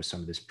fits in with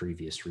some of this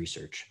previous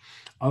research,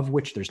 of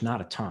which there's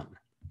not a ton.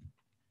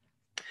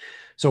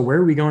 So where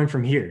are we going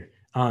from here?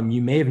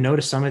 You may have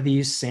noticed some of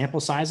these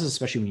sample sizes,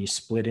 especially when you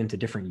split into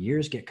different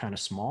years, get kind of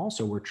small.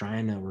 So we're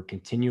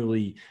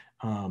continually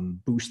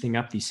boosting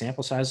up these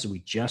sample sizes. We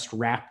just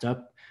wrapped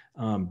up.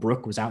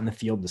 Brooke was out in the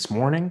field this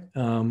morning,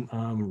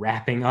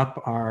 wrapping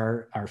up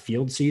our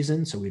field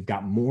season. So we've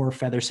got more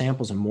feather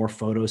samples and more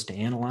photos to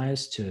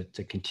analyze to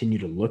continue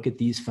to look at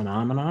these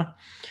phenomena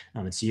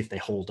and see if they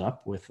hold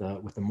up with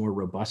a more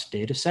robust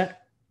data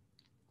set.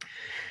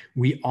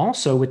 We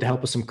also, with the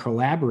help of some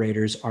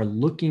collaborators, are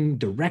looking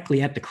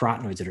directly at the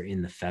carotenoids that are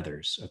in the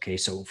feathers. Okay,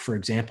 so for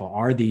example,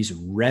 are these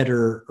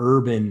redder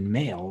urban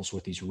males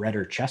with these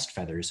redder chest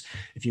feathers?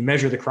 If you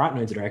measure the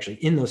carotenoids that are actually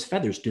in those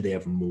feathers, do they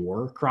have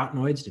more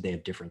carotenoids? Do they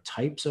have different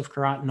types of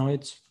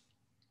carotenoids?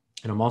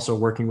 And I'm also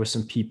working with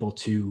some people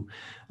to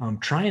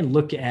try and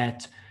look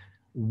at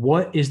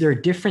is there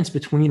a difference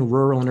between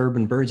rural and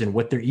urban birds and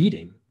what they're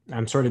eating?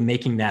 I'm sort of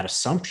making that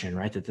assumption,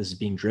 right, that this is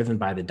being driven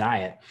by the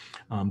diet,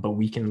 but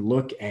we can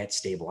look at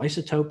stable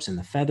isotopes in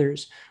the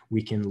feathers.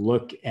 We can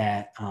look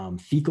at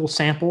fecal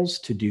samples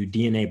to do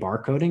DNA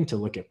barcoding, to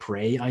look at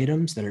prey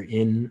items that are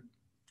in,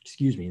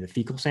 the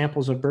fecal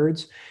samples of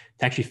birds,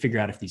 to actually figure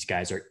out if these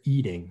guys are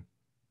eating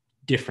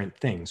different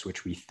things,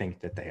 which we think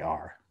that they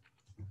are.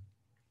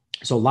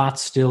 So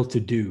lots still to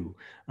do.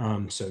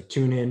 So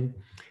tune in,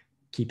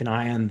 keep an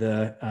eye on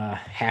the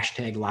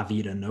hashtag La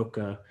Vida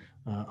Noca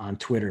on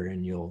Twitter,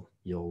 and you'll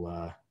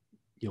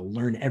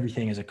learn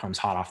everything as it comes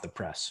hot off the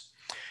press.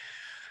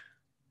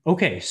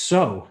 Okay,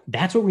 so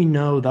that's what we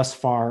know thus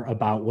far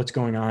about what's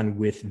going on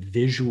with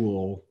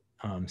visual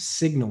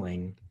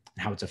signaling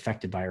and how it's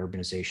affected by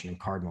urbanization in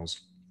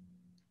cardinals.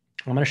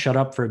 I'm going to shut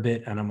up for a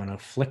bit, and I'm going to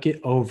flick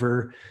it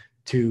over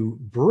to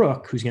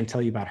Brooke, who's going to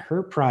tell you about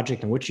her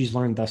project and what she's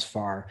learned thus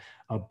far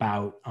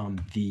about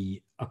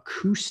the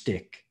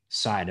acoustic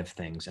side of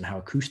things and how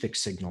acoustic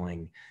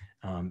signaling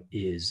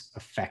is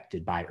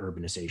affected by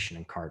urbanization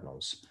in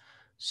cardinals.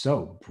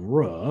 So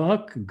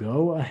Brooke,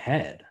 go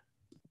ahead.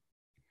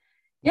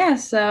 Yeah,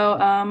 so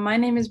my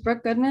name is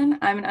Brooke Goodman.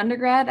 I'm an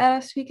undergrad at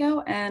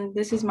Oswego, and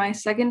this is my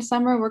second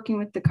summer working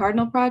with the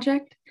Cardinal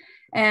Project.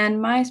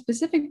 And my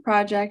specific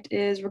project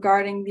is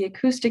regarding the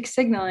acoustic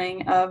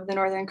signaling of the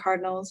Northern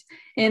Cardinals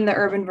in the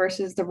urban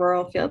versus the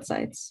rural field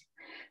sites.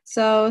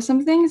 So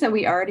some things that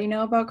we already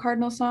know about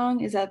Cardinal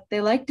song is that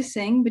they like to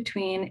sing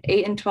between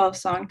 8 and 12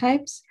 song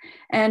types,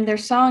 and their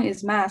song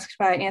is masked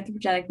by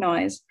anthropogenic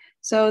noise.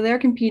 So they're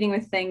competing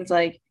with things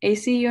like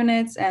AC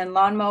units and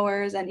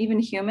lawnmowers and even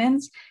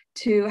humans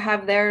to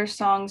have their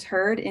songs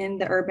heard in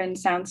the urban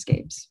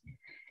soundscapes.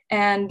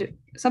 And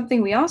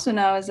something we also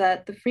know is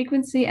that the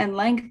frequency and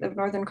length of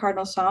Northern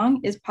Cardinal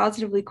song is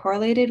positively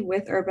correlated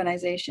with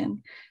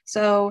urbanization.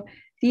 So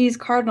these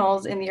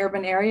cardinals in the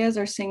urban areas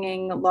are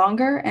singing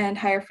longer and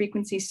higher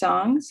frequency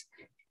songs.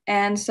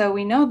 And so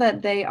we know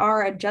that they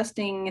are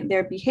adjusting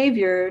their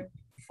behavior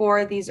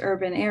for these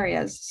urban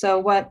areas. So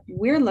what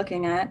we're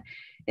looking at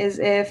is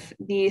if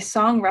the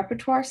song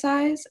repertoire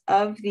size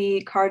of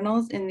the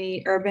cardinals in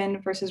the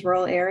urban versus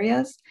rural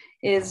areas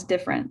is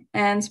different.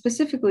 And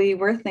specifically,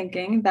 we're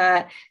thinking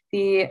that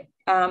the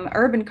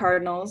urban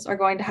cardinals are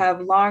going to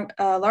have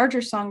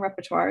larger song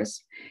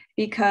repertoires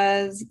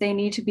because they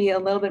need to be a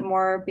little bit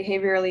more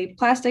behaviorally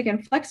plastic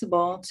and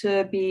flexible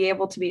to be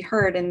able to be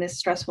heard in this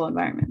stressful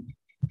environment.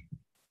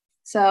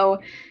 So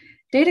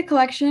Data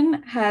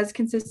collection has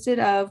consisted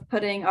of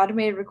putting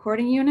automated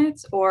recording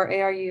units, or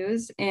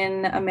ARUs,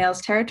 in a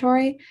male's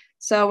territory.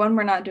 So when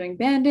we're not doing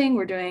banding,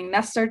 we're doing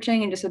nest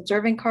searching and just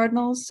observing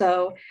cardinals.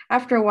 So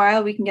after a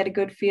while, we can get a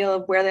good feel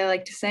of where they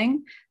like to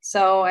sing.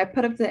 So I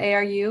put up the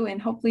ARU in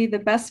hopefully the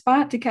best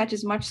spot to catch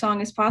as much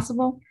song as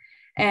possible.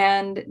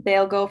 And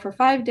they'll go for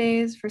 5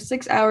 days for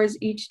 6 hours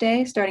each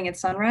day, starting at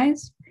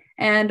sunrise.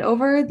 And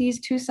over these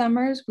 2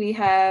 summers, we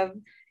have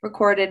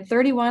recorded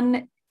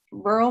 31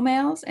 rural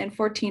males and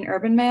 14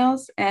 urban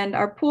males. And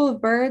our pool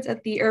of birds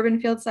at the urban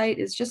field site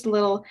is just a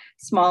little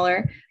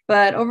smaller.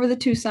 But over the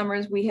 2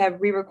 summers, we have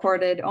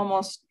re-recorded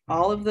almost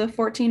all of the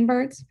 14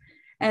 birds.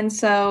 And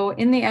so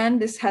in the end,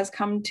 this has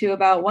come to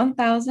about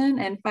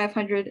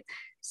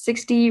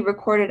 1,560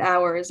 recorded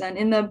hours. And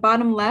in the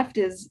bottom left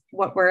is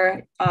what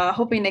we're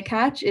hoping to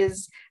catch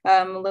is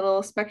a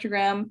little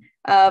spectrogram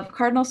of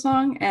cardinal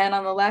song. And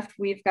on the left,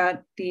 we've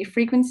got the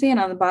frequency, and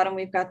on the bottom,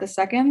 we've got the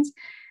seconds.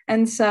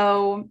 And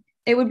so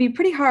it would be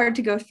pretty hard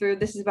to go through,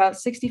 this is about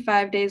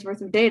 65 days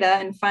worth of data,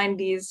 and find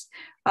these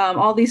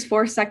all these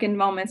 4-second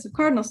moments of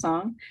cardinal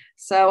song.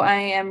 So I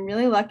am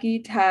really lucky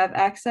to have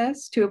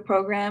access to a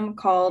program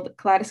called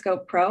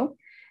Kaleidoscope Pro.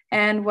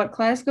 And what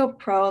Kaleidoscope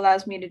Pro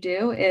allows me to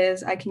do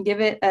is I can give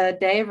it a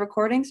day of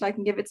recording, so I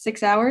can give it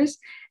 6 hours,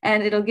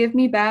 and it'll give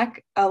me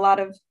back a lot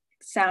of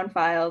sound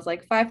files,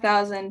 like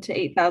 5,000 to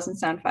 8,000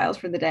 sound files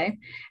for the day.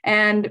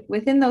 And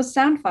within those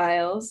sound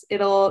files,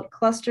 it'll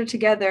cluster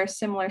together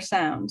similar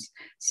sounds.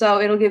 So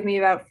it'll give me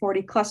about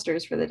 40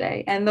 clusters for the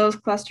day. And those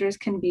clusters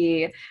can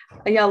be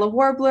a yellow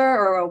warbler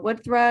or a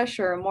wood thrush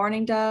or a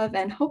mourning dove.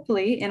 And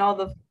hopefully in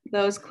all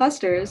those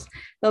clusters,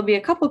 there'll be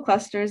a couple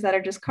clusters that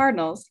are just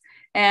cardinals.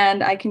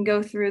 And I can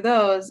go through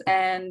those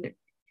and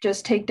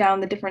just take down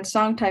the different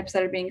song types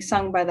that are being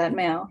sung by that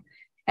male.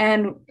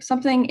 And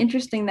something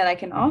interesting that I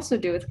can also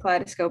do with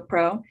Kaleidoscope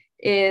Pro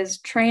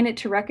is train it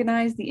to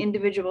recognize the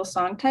individual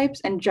song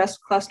types and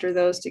just cluster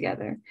those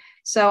together.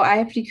 So I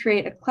have to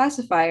create a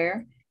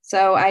classifier.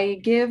 So I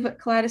give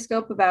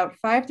Kaleidoscope about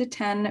 5 to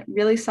 10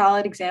 really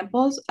solid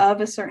examples of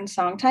a certain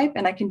song type,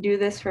 and I can do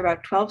this for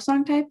about 12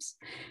 song types.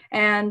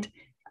 And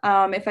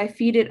if I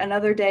feed it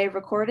another day of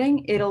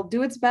recording, it'll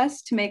do its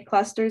best to make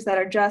clusters that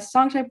are just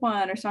song type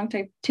 1 or song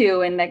type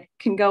 2, and that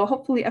can go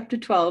hopefully up to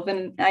 12 in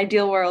an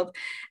ideal world.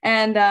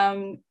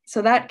 And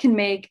so that can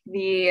make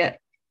the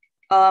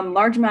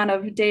large amount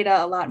of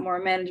data a lot more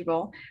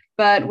manageable.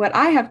 But what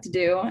I have to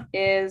do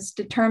is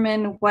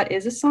determine what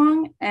is a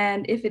song,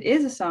 and if it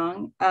is a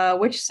song,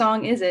 which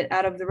song is it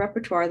out of the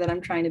repertoire that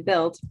I'm trying to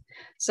build.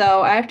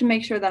 So I have to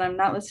make sure that I'm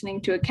not listening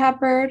to a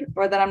catbird,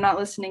 or that I'm not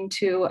listening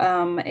to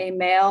a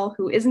male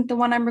who isn't the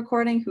one I'm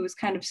recording, who's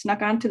kind of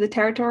snuck onto the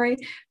territory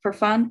for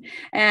fun.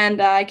 And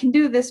I can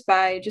do this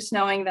by just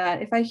knowing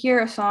that if I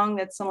hear a song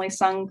that's only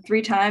sung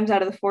 3 times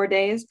out of the 4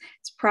 days,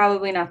 it's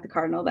probably not the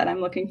cardinal that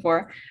I'm looking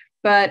for.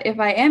 But if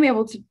I am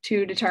able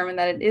to determine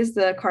that it is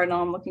the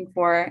cardinal I'm looking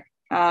for,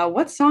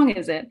 what song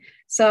is it?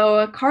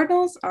 So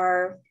cardinals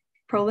are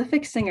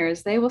prolific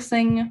singers. They will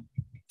sing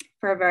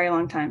for a very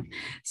long time.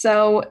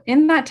 So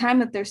in that time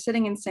that they're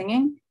sitting and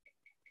singing,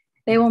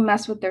 they will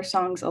mess with their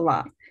songs a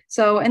lot.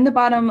 So in the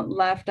bottom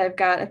left, I've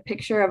got a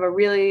picture of a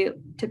really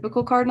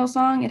typical cardinal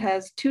song. It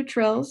has 2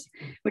 trills,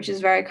 which is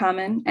very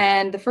common.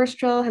 And the first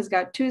trill has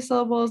got 2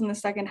 syllables and the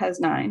second has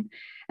 9.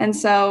 And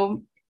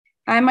so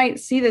I might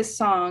see this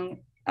song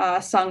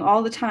sung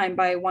all the time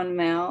by one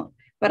male,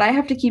 but I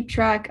have to keep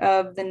track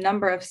of the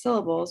number of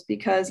syllables,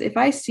 because if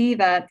I see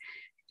that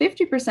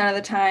 50% of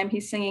the time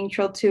he's singing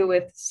trill 2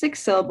 with 6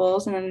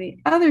 syllables, and then the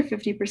other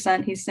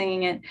 50% he's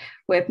singing it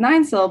with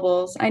 9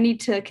 syllables, I need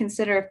to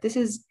consider if this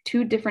is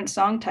 2 different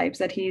song types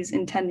that he's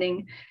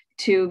intending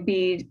to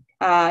be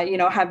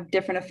have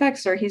different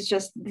effects, or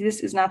this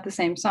is not the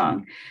same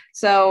song.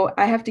 So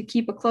I have to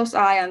keep a close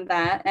eye on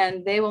that,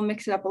 and they will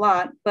mix it up a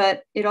lot.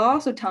 But it'll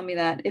also tell me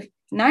that if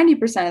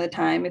 90% of the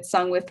time it's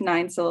sung with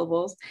 9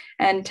 syllables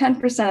and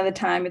 10% of the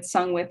time it's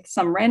sung with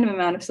some random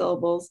amount of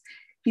syllables,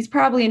 he's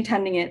probably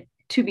intending it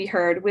to be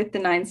heard with the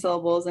 9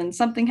 syllables, and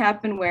something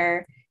happened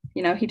where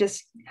he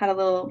just had a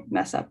little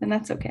mess up, and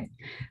that's okay.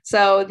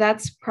 So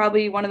that's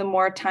probably one of the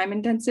more time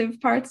intensive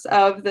parts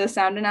of the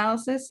sound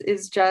analysis,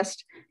 is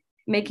just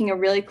making a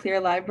really clear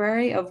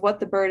library of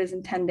what the bird is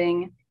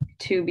intending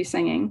to be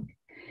singing.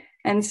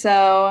 And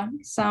so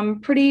some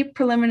pretty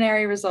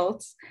preliminary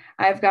results.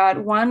 I've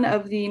got one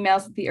of the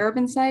males at the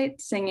urban site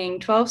singing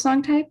 12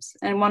 song types,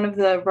 and one of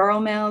the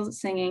rural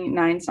males singing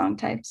 9 song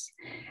types.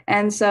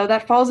 And so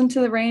that falls into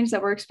the range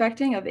that we're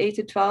expecting of 8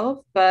 to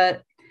 12,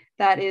 but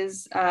that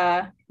is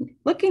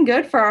looking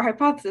good for our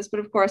hypothesis. But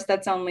of course,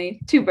 that's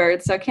only 2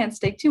 birds, so I can't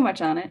stake too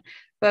much on it.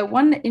 But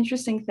one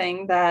interesting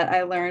thing that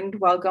I learned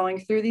while going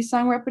through these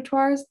song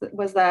repertoires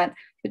was that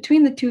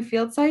between the 2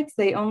 field sites,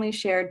 they only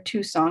shared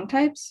 2 song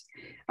types,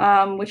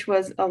 which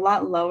was a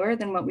lot lower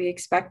than what we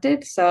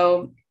expected.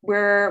 So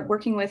we're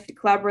working with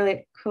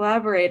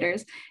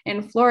collaborators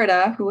in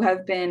Florida who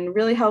have been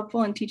really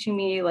helpful in teaching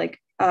me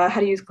how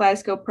to use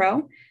Kaleidoscope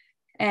Pro.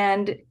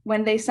 And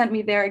when they sent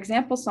me their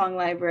example song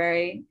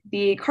library,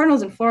 the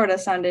Cardinals in Florida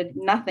sounded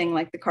nothing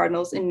like the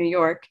Cardinals in New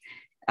York.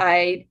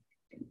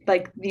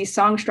 The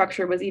song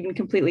structure was even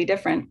completely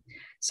different.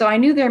 So I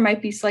knew there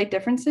might be slight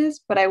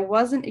differences, but I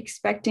wasn't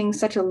expecting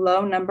such a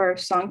low number of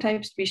song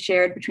types to be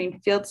shared between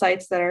field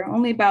sites that are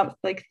only about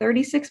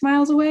 36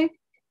 miles away.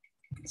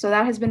 So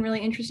that has been really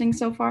interesting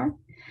so far.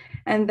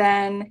 And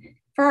then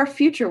for our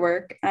future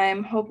work,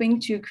 I'm hoping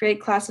to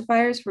create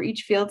classifiers for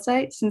each field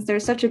site. Since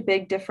there's such a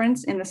big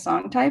difference in the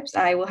song types,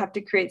 I will have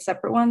to create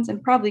separate ones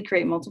and probably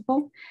create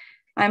multiple.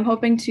 I'm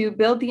hoping to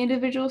build the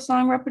individual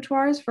song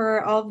repertoires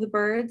for all of the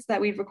birds that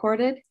we've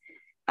recorded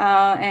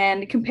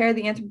and compare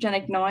the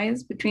anthropogenic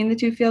noise between the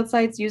two field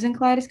sites using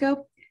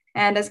Kaleidoscope.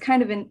 And as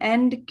kind of an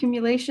end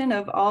accumulation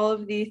of all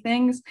of the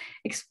things,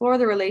 explore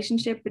the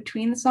relationship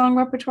between the song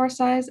repertoire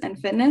size and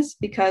fitness,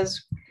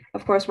 because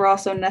of course we're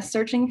also nest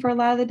searching for a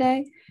lot of the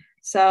day.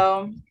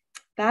 So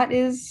that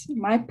is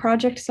my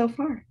project so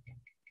far.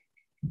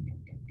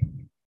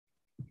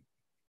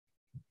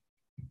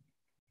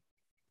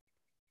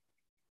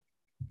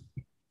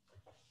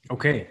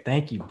 Okay,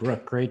 thank you,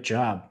 Brooke. Great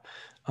job.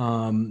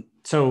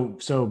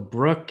 So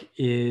Brooke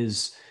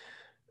is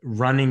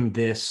running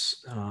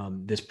this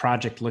this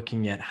project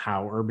looking at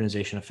how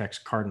urbanization affects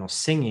cardinal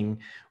singing.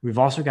 We've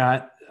also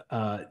got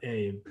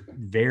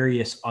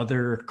various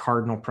other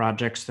cardinal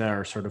projects that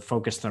are sort of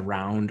focused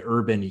around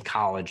urban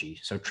ecology.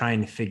 So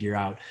trying to figure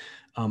out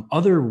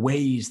other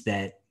ways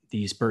that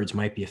these birds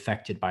might be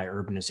affected by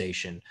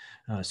urbanization.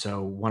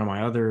 So one of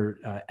my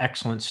other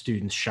excellent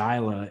students,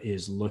 Shyla,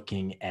 is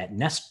looking at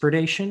nest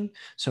predation.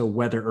 So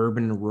whether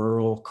urban and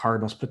rural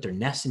cardinals put their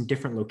nests in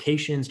different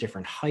locations,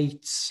 different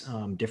heights,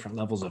 different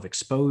levels of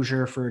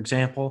exposure, for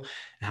example,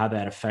 and how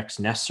that affects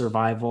nest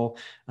survival.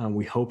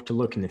 We hope to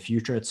look in the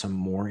future at some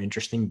more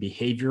interesting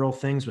behavioral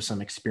things with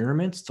some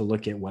experiments to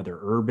look at whether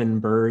urban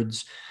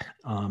birds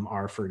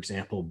are, for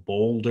example,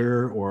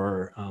 bolder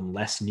or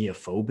less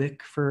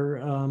neophobic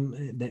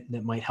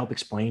that might help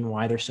explain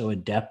why they're so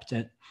adept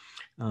at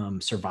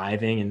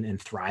surviving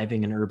and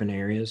thriving in urban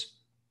areas.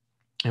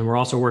 And we're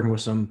also working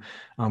with some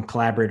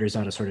collaborators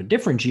on a sort of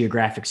different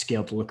geographic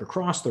scale to look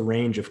across the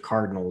range of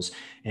cardinals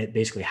at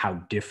basically how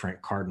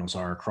different cardinals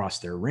are across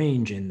their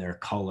range in their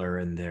color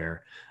and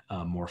their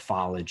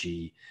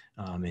morphology,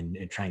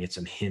 and try and get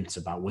some hints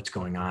about what's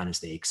going on as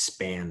they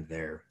expand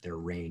their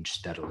range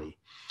steadily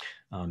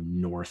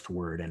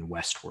northward and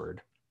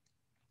westward.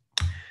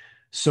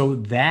 So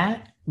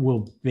that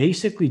will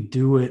basically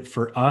do it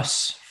for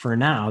us for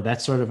now.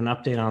 That's sort of an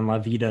update on La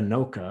Vida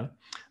Noca.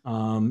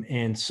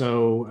 And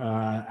so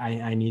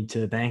I need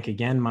to thank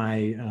again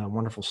my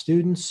wonderful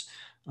students,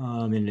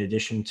 in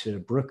addition to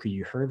Brooke, who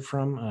you heard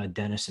from,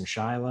 Dennis and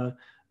Shyla.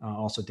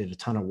 Also did a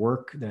ton of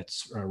work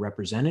that's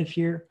represented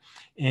here.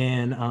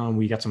 And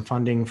we got some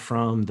funding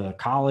from the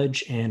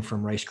college and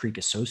from Rice Creek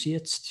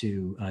Associates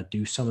to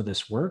do some of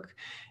this work.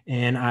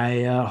 And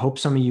I hope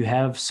some of you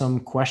have some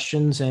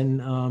questions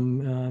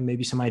and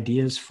maybe some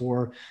ideas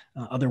for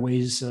other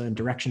ways and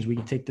directions we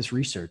can take this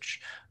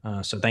research.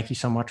 So thank you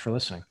so much for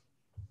listening.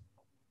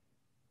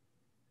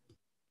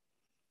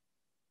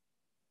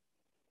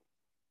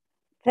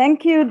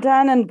 Thank you,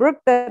 Dan and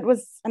Brooke. That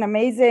was an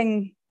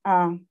amazing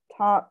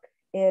talk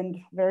and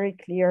very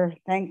clear.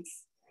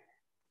 Thanks.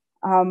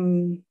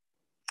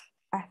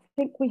 I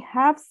think we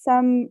have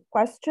some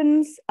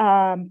questions,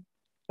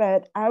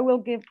 but I will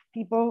give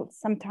people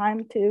some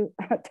time to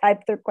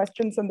type their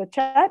questions in the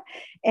chat,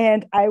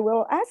 and I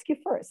will ask you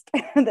first.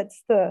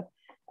 That's the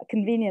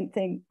convenient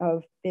thing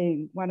of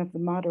being one of the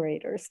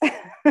moderators.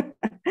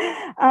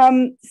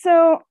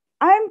 So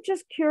I'm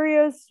just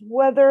curious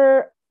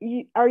whether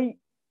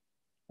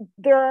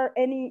there are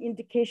any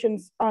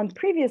indications on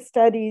previous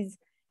studies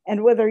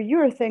and whether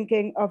you're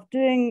thinking of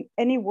doing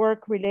any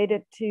work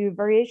related to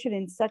variation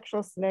in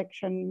sexual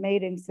selection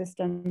mating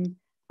system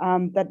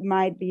that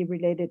might be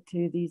related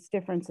to these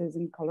differences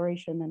in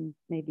coloration and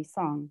maybe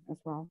song as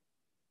well.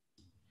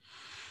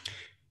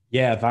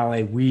 Yeah,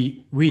 Vale,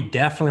 we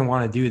definitely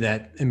want to do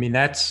that. I mean,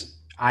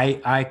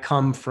 I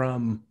come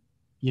from,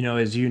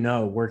 as you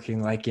know,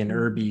 working like in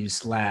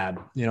Irby's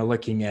lab,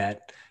 looking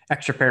at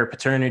extra-pair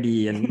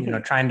paternity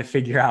and, trying to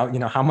figure out,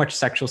 how much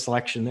sexual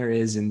selection there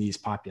is in these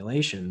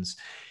populations.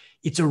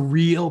 It's a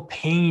real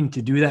pain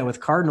to do that with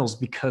cardinals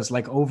because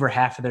like over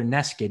half of their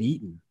nests get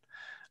eaten.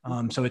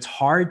 So it's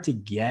hard to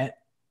get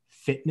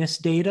fitness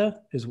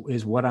data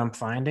is what I'm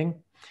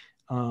finding.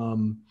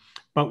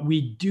 But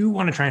we do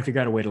want to try and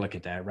figure out a way to look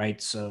at that,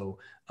 right? So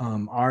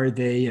are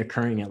they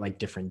occurring at like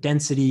different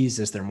densities?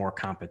 Is there more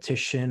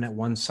competition at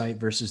one site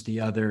versus the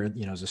other?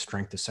 Is the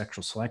strength of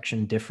sexual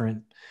selection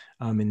different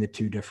in the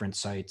two different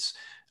sites?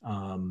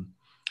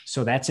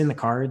 So that's in the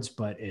cards,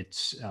 but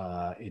it's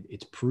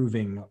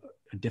proving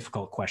a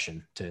difficult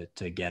question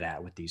to get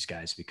at with these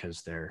guys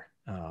because they're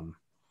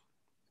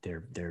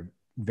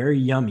very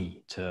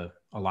yummy to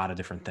a lot of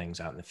different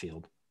things out in the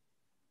field.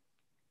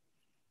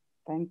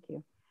 Thank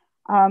you.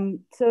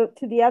 So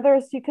to the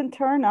others, you can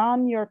turn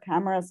on your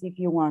cameras if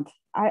you want.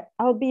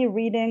 I'll be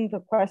reading the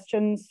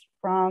questions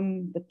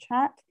from the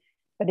chat,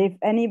 But if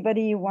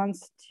anybody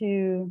wants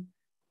to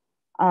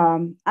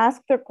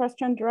ask their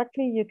question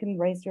directly, you can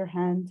raise your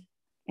hand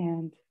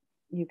and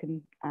you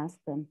can ask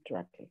them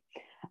directly.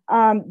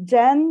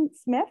 Jen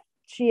Smith,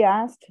 she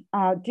asked,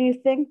 do you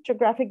think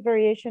geographic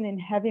variation in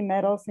heavy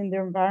metals in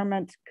their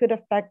environment could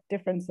affect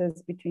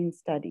differences between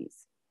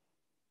studies?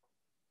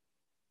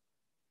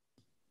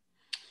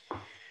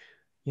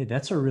 Yeah,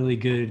 that's a really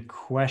good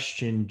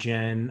question,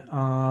 Jen.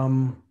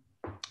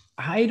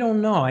 I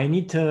don't know. I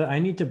need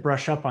to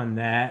brush up on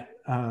that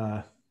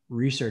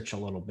research a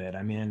little bit.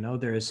 I mean, I know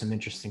there is some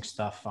interesting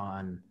stuff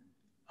on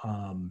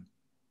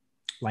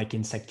like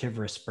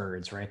insectivorous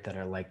birds, right? That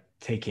are like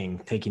taking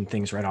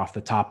things right off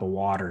the top of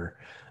water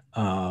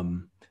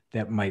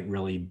that might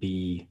really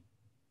be,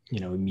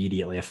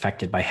 immediately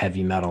affected by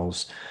heavy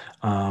metals.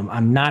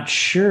 I'm not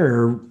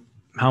sure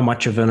how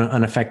much of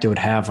an effect it would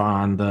have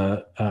on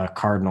the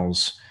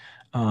cardinals,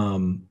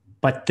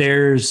 but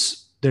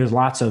there's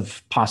lots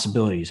of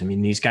possibilities. I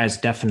mean, these guys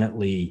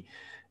definitely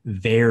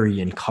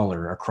vary in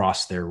color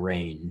across their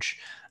range,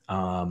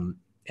 and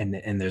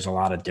there's a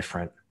lot of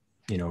different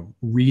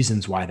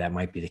reasons why that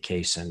might be the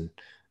case. And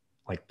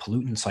like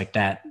pollutants like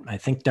that, I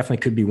think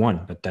definitely could be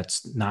one, but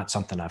that's not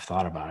something I've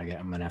thought about. I'm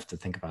going to have to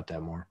think about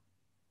that more.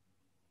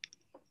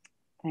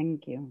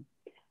 Thank you.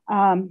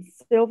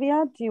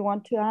 Sylvia, do you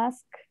want to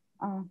ask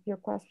your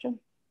question?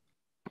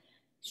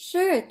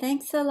 Sure,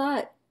 thanks a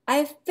lot.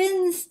 I've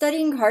been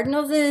studying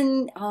cardinals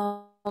in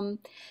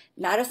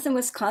Madison,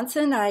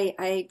 Wisconsin.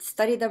 I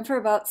studied them for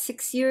about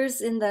 6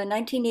 years in the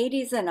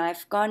 1980s, and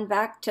I've gone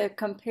back to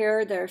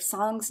compare their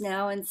songs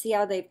now and see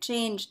how they've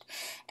changed.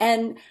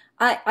 And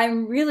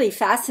I'm really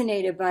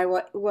fascinated by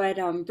what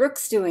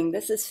Brooke's doing.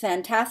 This is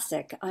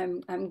fantastic.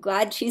 I'm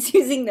glad she's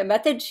using the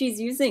method she's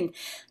using,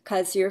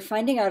 because you're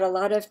finding out a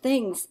lot of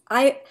things.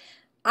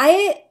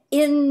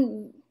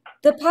 In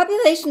the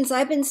populations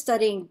I've been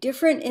studying,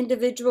 different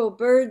individual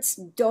birds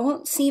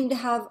don't seem to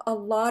have a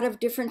lot of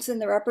difference in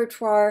the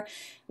repertoire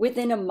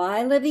within a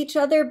mile of each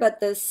other, but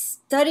the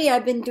study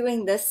I've been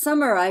doing this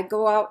summer, I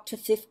go out to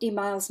 50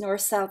 miles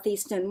north, south,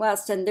 east, and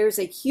west, and there's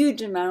a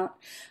huge amount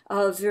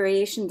of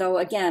variation, though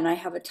again, I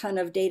have a ton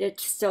of data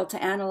still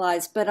to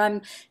analyze, but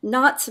I'm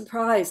not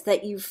surprised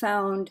that you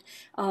found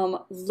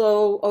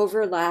low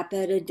overlap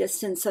at a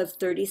distance of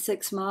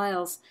 36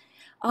 miles.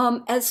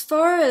 As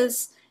far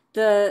as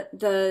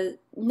the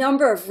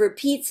number of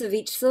repeats of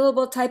each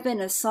syllable type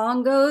in a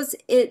song goes,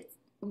 it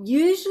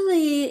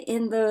usually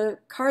in the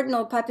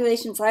cardinal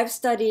populations I've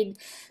studied,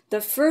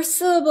 the first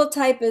syllable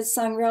type is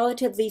sung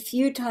relatively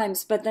few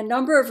times, but the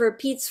number of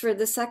repeats for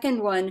the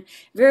second one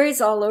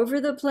varies all over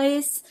the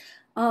place.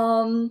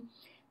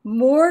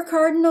 More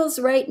cardinals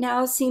right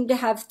now seem to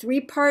have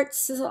 3-part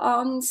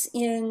songs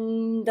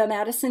in the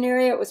Madison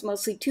area. It was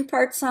mostly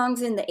 2-part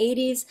songs in the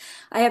 80s.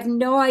 I have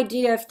no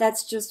idea if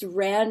that's just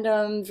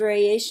random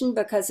variation,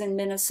 because in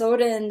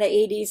Minnesota in the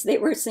 80s, they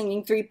were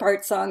singing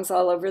 3-part songs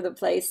all over the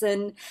place.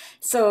 And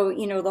so,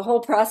 the whole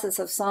process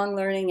of song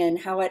learning and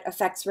how it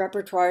affects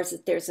repertoires,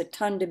 there's a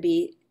ton to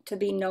be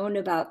known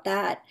about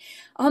that.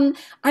 I'm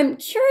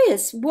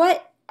curious,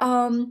 what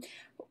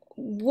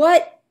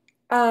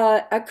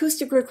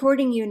acoustic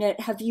recording unit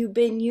have you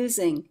been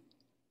using?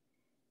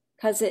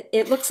 Because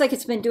it looks like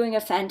it's been doing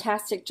a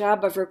fantastic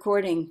job of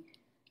recording.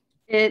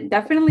 It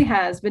definitely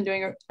has been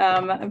doing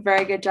a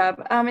very good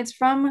job. It's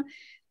from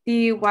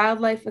the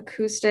Wildlife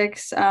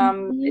Acoustics.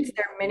 It's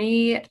their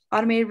mini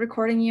automated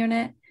recording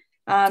unit.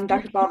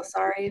 Dr.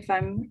 Baldassarre, if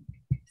I'm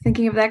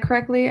thinking of that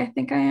correctly, I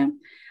think I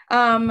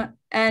am.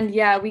 And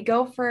yeah, we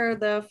go for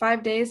the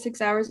 5 days,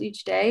 6 hours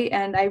each day.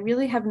 And I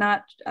really have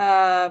not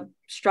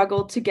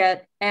struggled to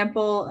get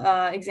ample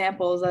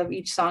examples of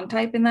each song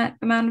type in that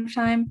amount of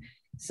time.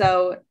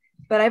 So,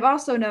 but I've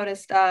also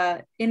noticed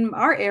in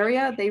our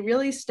area, they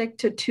really stick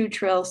to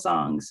 2-trill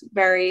songs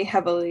very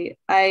heavily.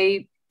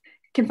 I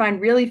can find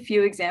really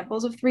few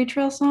examples of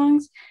 3-trill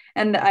songs.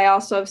 And I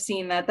also have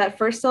seen that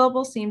first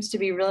syllable seems to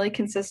be really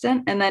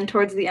consistent. And then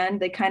towards the end,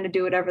 they kind of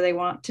do whatever they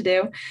want to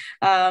do.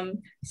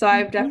 So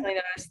I've definitely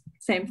noticed the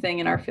same thing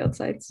in our field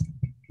sites.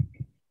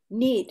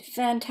 Neat,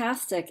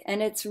 fantastic.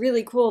 And it's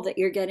really cool that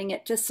you're getting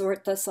it to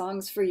sort the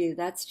songs for you.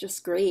 That's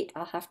just great.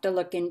 I'll have to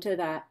look into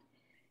that.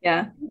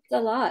 Yeah. It's a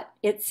lot.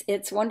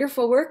 It's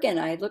wonderful work, and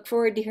I look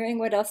forward to hearing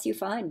what else you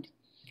find.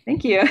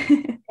 Thank you.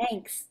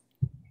 Thanks.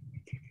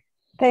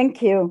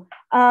 Thank you.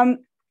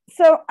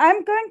 So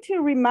I'm going to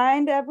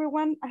remind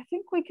everyone, I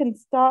think we can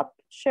stop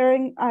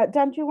sharing.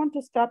 Don't you want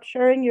to stop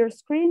sharing your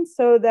screen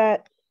so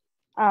that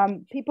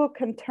people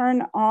can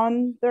turn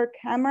on their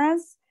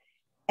cameras?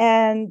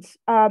 And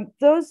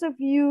those of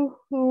you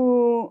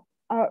who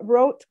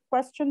wrote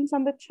questions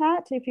on the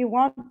chat, if you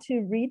want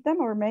to read them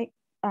or make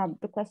ask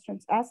the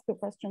questions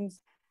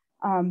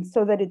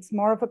so that it's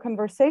more of a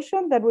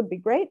conversation, that would be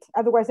great.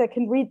 Otherwise, I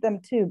can read them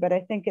too, but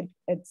I think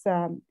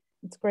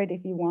it's great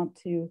if you want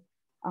to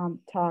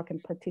talk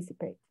and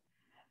participate.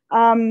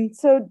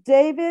 So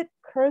David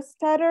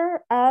Kerstetter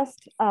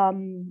asked,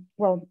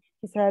 well,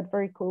 he said,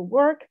 very cool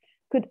work.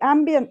 Could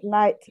ambient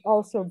light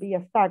also be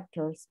a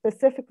factor?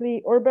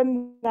 Specifically,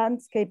 urban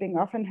landscaping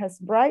often has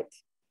bright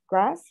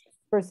grass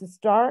versus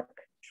dark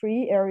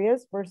tree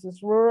areas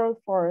versus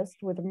rural forest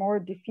with a more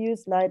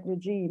diffuse light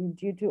regime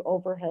due to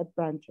overhead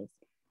branches.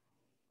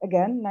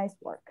 Again, nice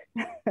work.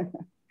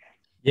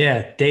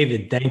 Yeah,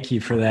 David, thank you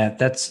for that.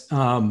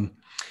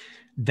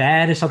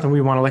 That is something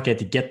we want to look at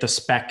to get the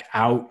spec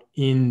out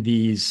in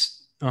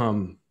these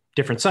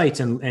different sites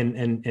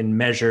and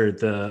measure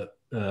the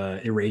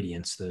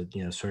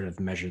irradiance, sort of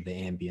measure the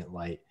ambient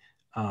light.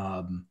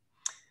 I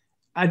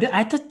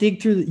have to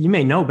dig through, you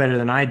may know better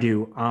than I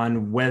do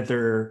on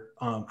whether,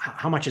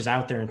 how much is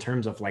out there in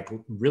terms of like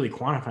really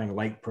quantifying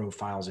light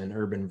profiles in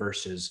urban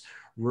versus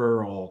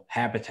rural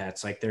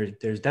habitats. Like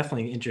there's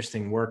definitely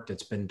interesting work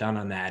that's been done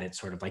on that. It's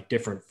sort of like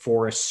different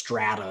forest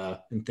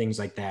strata and things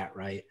like that,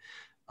 right?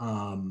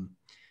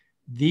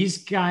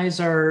 These guys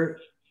are,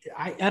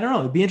 I don't know,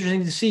 it'd be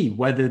interesting to see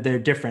whether they're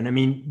different. I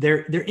mean,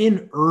 they're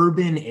in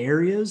urban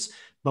areas,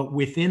 but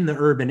within the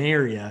urban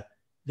area,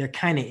 they're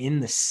kind of in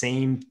the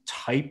same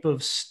type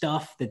of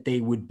stuff that they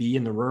would be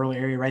in the rural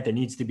area, right? There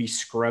needs to be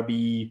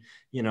scrubby,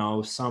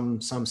 some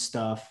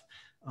stuff.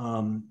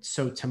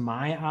 So to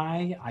my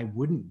eye, I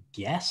wouldn't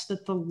guess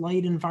that the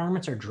light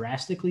environments are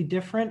drastically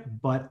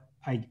different, but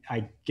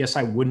I guess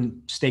I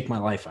wouldn't stake my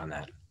life on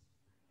that.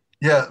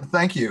 Yeah,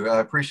 thank you. I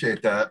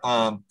appreciate that.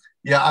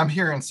 Yeah, I'm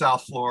here in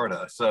South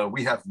Florida, so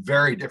we have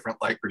very different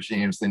light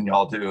regimes than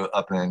y'all do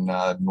up in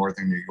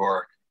northern New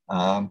York.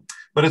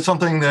 But it's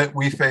something that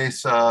we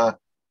face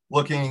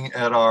looking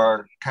at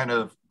our kind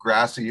of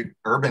grassy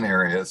urban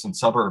areas and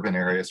suburban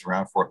areas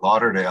around Fort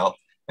Lauderdale,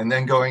 and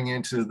then going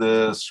into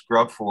the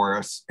scrub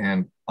forests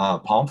and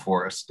palm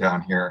forests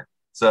down here.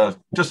 So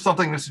just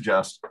something to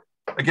suggest.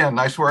 Again,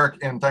 nice work,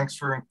 and thanks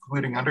for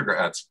including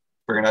undergrads.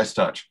 Very nice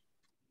touch.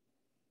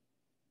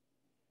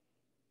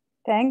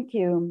 Thank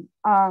you.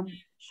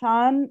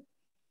 Sean,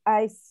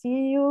 I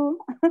see you.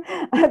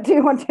 Do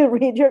you want to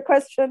read your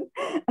question?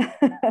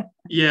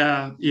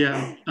 Yeah.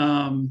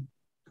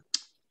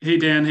 Hey,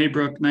 Dan. Hey,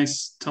 Brooke.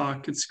 Nice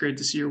talk. It's great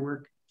to see your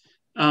work.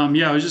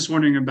 Yeah, I was just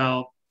wondering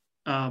about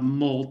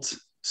molt.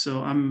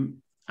 So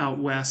I'm out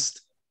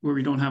west where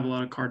we don't have a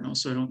lot of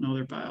cardinals, so I don't know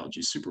their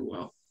biology super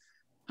well.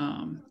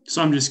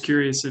 So I'm just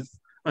curious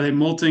are they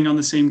molting on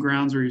the same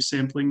grounds where you're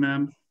sampling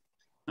them?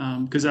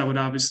 Because that would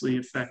obviously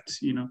affect,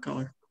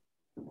 color.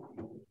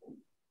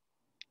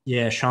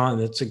 Yeah, Sean,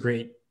 that's a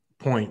great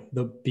point.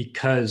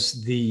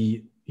 Because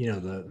the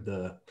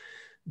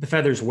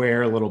feathers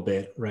wear a little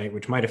bit, right,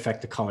 which might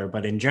affect the color,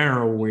 but in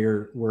general,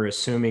 we're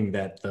assuming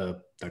that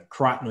the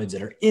carotenoids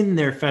that are in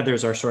their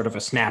feathers are sort of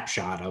a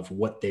snapshot of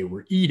what they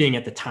were eating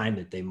at the time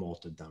that they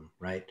molted them,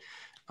 right?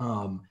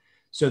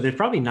 So there's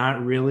probably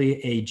not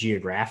really a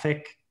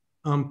geographic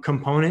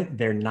component.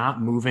 They're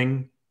not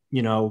moving,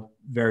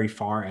 very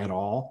far at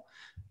all,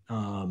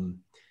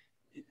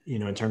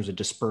 in terms of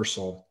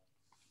dispersal.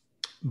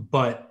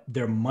 But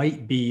there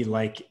might be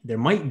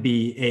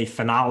a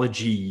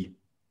phenology,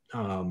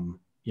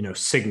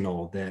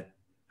 signal that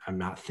I'm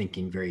not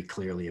thinking very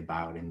clearly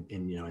about,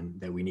 and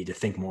that we need to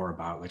think more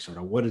about, like sort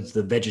of what is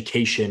the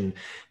vegetation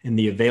and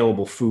the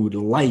available food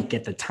like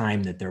at the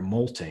time that they're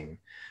molting,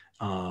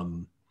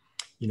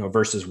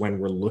 versus when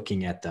we're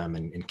looking at them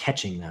and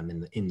catching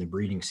them in the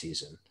breeding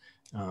season.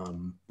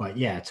 But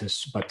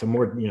to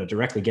more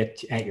directly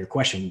get at your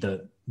question,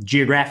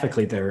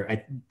 geographically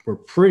we're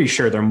pretty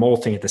sure they're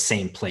molting at the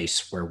same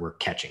place where we're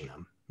catching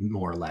them,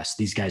 more or less.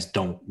 These guys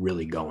don't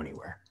really go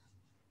anywhere.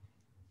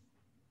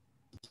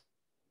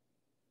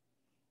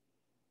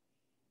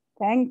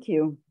 Thank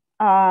you.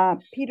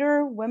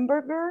 Peter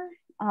Wimberger,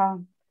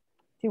 do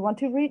you want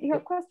to read your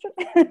question?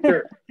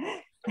 Sure.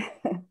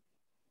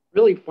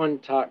 Really fun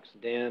talks,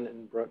 Dan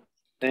and Brooke.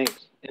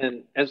 Thanks.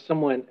 And as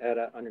someone at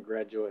an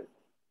undergraduate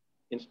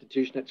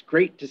institution, it's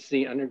great to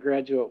see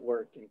undergraduate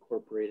work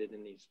incorporated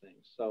in these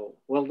things. So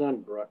well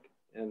done, Brooke,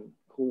 and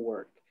cool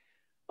work.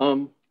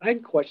 I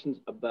had questions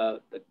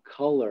about the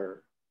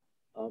color.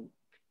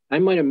 I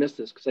might have missed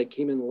this because I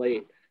came in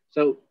late.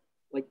 So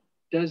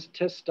does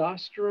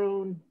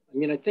testosterone,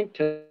 I think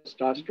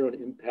testosterone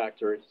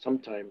impact, or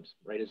sometimes,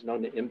 right, is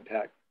known to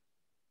impact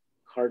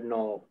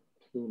cardinal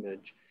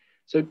plumage.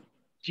 So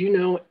do you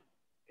know,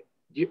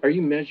 are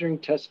you measuring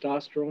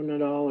testosterone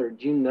at all, or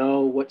do you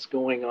know what's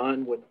going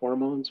on with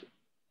hormones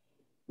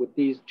with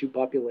these two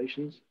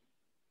populations?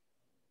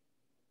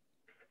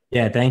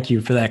 Yeah, thank you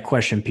for that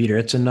question, Peter.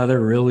 It's another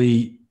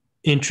really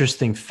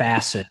interesting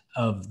facet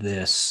of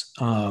this.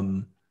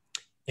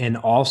 And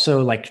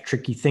also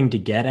tricky thing to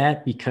get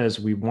at, because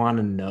we want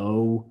to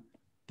know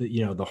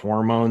the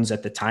hormones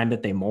at the time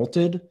that they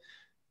molted,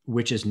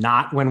 which is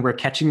not when we're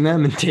catching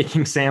them and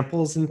taking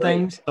samples and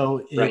things. Right. So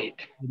it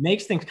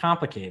makes things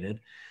complicated.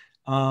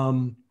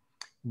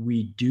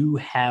 We do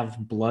have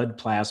blood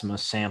plasma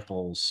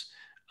samples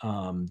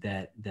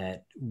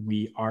that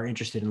we are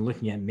interested in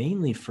looking at,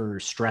 mainly for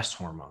stress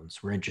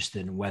hormones. We're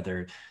interested in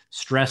whether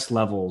stress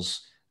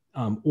levels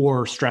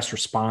or stress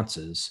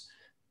responses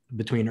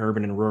between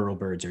urban and rural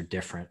birds are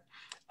different.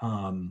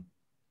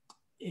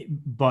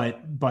 But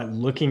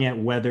looking at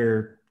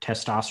whether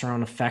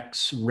testosterone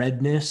affects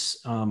redness,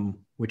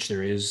 which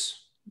there is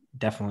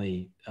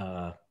definitely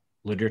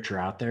literature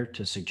out there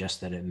to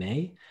suggest that it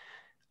may,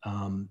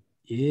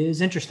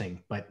 is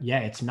interesting. But yeah,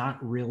 it's not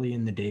really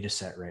in the data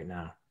set right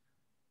now.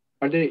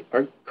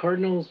 Are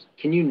cardinals,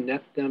 can you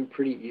net them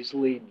pretty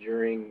easily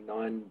during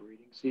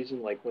non-breeding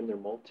season, like when they're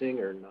molting,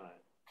 or not?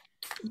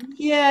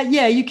 Yeah,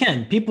 you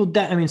can. People,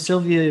 I mean,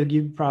 Sylvia,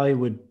 you probably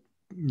would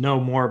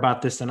know more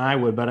about this than I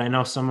would, but I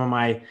know some of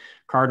my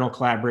cardinal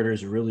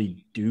collaborators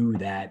really do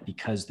that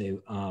because they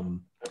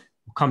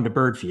come to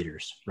bird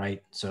feeders,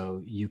 right?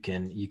 So you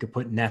could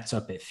put nets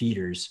up at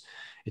feeders.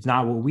 It's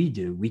not what we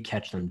do. We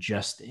catch them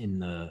just in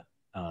the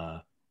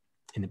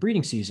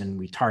breeding season.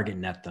 We target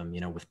net them,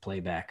 with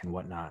playback and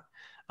whatnot.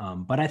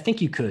 But I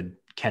think you could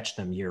catch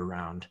them year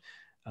round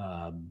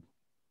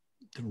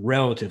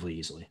relatively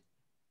easily.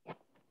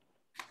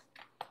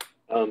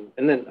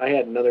 And then I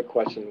had another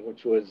question,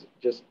 which was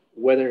just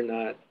whether or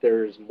not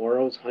there's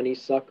Morrow's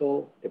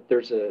honeysuckle. If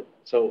there's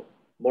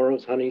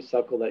Morrow's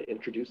honeysuckle that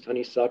introduced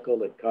honeysuckle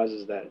that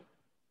causes that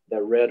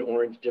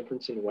red-orange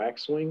difference in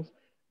wax wings.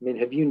 I mean,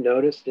 have you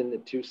noticed in the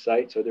two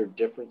sites, are there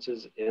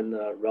differences in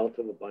the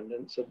relative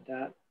abundance of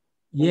that?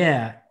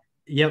 Yeah.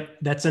 Yep.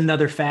 That's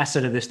another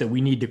facet of this that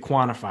we need to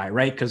quantify,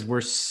 right? Because we're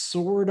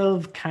sort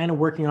of kind of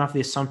working off the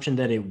assumption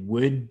that it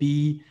would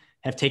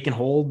have taken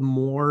hold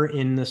more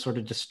in the sort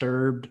of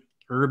disturbed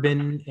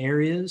urban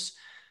areas.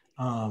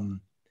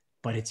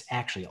 But it's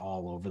actually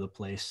all over the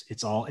place.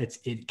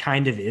 It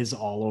kind of is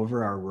all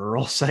over our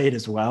rural site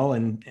as well.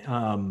 And,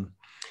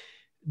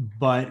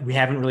 but we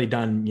haven't really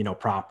done,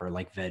 proper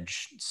like veg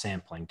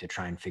sampling to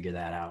try and figure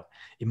that out.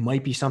 It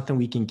might be something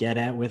we can get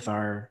at with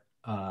our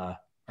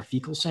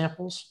fecal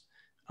samples.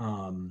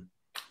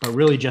 But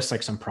really just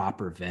like some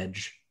proper veg,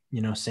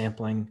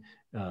 sampling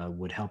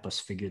would help us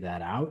figure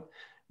that out.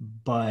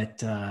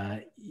 But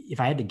if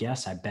I had to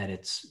guess, I bet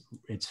it's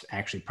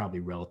actually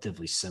probably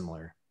relatively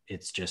similar.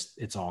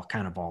 It's all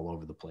kind of all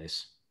over the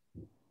place.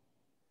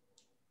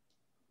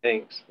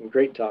 Thanks. And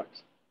great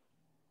talks.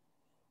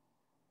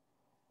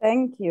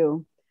 Thank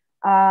you.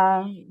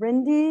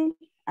 Rindy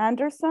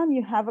Anderson,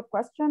 you have a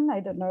question.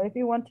 I don't know if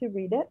you want to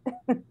read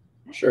it.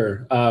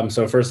 Sure.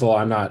 So first of all,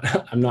 I'm not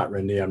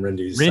Rindy. I'm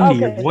Rindy's. Rindy,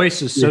 your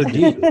voice is so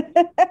deep.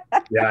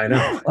 Yeah, I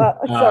know.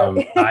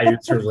 Well, I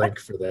used her link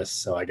for this,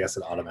 so I guess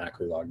it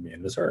automatically logged me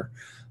in as her.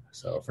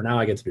 So for now,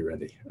 I get to be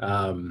Rindy.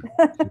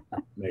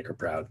 Make her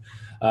proud.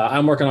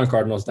 I'm working on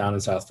cardinals down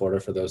in South Florida.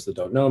 For those that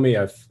don't know me,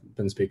 I've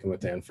been speaking with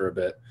Dan for a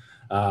bit.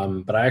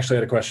 But I actually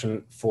had a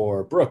question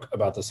for Brooke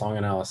about the song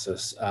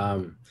analysis.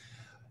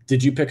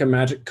 Did you pick a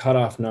magic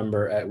cutoff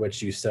number at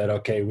which you said,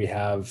 okay, we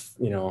have,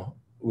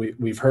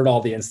 we've heard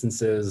all the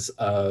instances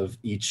of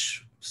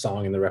each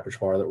song in the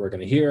repertoire that we're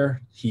going to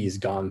hear. He's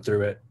gone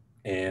through it.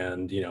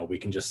 And, we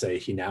can just say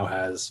he now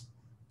has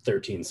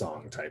 13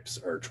 song types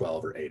or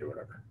 12 or 8 or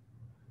whatever.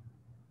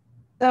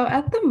 So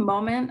at the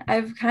moment,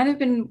 I've kind of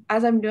been,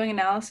 as I'm doing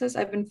analysis,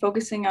 I've been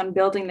focusing on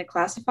building the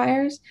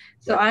classifiers.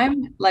 So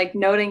I'm like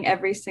noting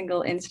every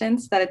single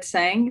instance that it's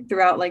saying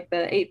throughout like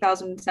the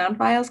 8,000 sound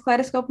files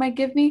Kaleidoscope might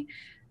give me.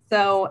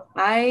 So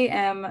I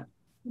am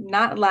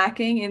not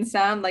lacking in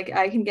sound. Like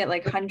I can get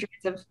like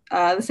hundreds of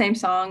the same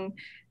song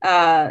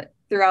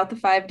throughout the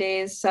 5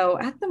 days. So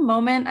at the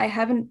moment, I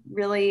haven't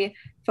really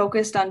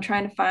focused on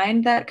trying to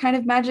find that kind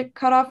of magic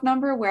cutoff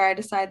number where I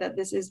decide that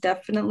this is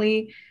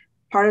definitely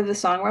part of the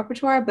song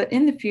repertoire. But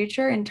in the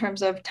future, in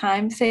terms of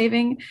time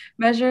saving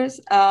measures,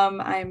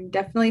 I'm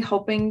definitely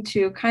hoping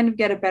to kind of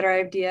get a better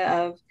idea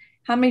of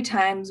how many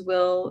times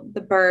will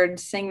the bird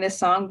sing this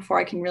song before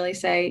I can really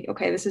say,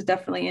 okay, this is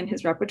definitely in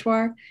his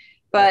repertoire.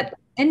 But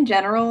in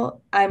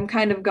general, I'm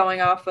kind of going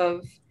off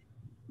of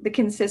the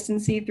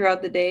consistency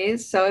throughout the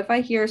days. So if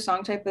I hear a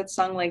song type that's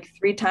sung like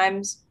 3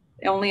 times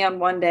only on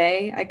one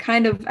day,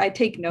 I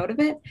take note of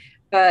it,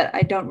 but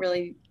I don't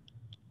really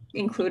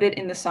include it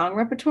in the song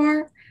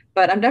repertoire.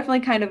 But I'm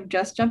definitely kind of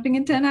just jumping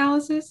into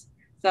analysis.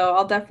 So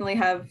I'll definitely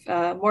have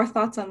more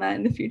thoughts on that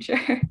in the future.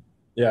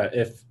 Yeah,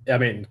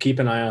 keep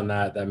an eye on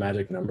that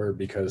magic number,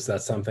 because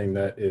that's something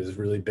that is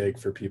really big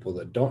for people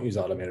that don't use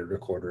automated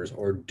recorders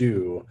or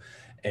do,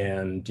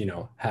 and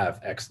don't have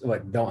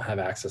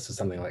access to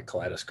something like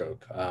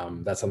Kaleidoscope.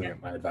 That's something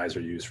that my advisor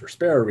used for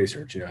Sparrow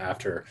research.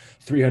 After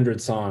 300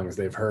 songs,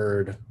 they've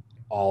heard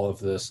all of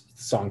the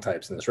song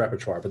types in this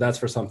repertoire, but that's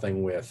for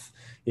something with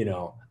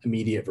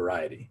immediate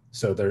variety.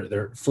 So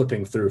they're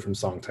flipping through from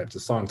song type to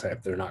song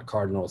type. They're not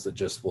cardinals that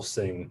just will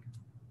sing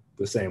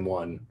the same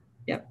one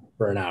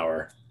for an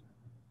hour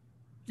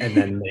and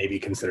then maybe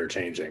consider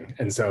changing.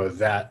 And so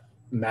that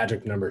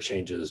magic number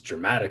changes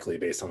dramatically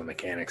based on the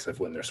mechanics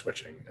of when they're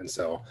switching. And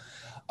so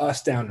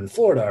us down in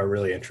Florida are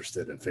really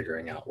interested in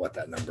figuring out what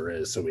that number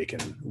is, so we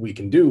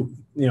can do,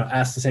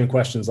 ask the same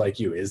questions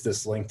like you. Is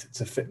this linked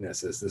to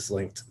fitness? Is this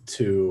linked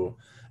to,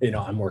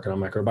 I'm working on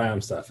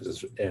microbiome stuff,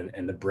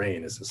 and the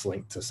brain, is this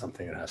linked to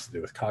something that has to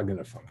do with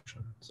cognitive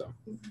function? So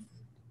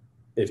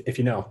if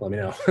you know, let me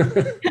know.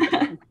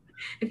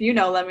 If you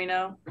know, let me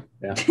know.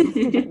 Yeah.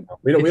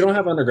 We don't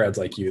have undergrads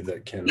like you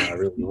that can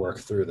really work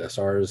through this.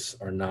 Ours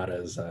are not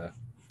as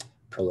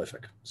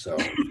prolific. So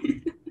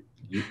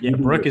Yeah,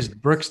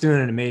 Brooke's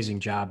doing an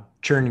amazing job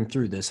churning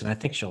through this, and I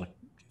think she'll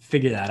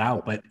figure that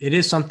out. But it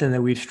is something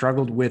that we've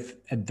struggled with.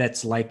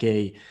 That's like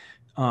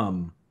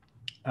an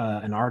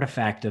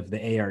artifact of the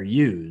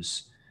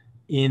ARUs,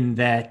 in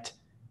that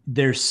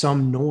there's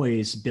some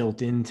noise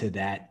built into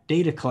that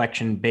data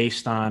collection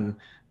based on,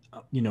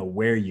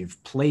 where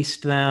you've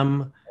placed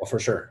them. Oh, for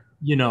sure.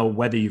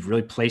 Whether you've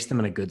really placed them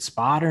in a good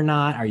spot or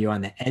not. Are you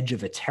on the edge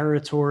of a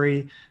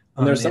territory?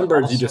 And there's some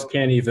birds you just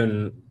can't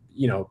even,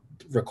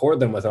 record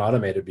them with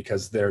automated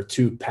because they're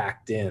too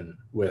packed in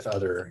with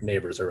other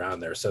neighbors around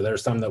there. So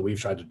there's some that we've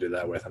tried to do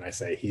that with, and I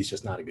say he's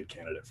just not a good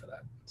candidate for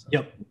that. So.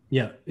 Yep.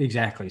 Yeah,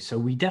 exactly. So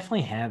we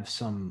definitely have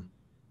some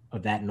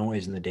of that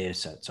noise in the data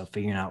set. So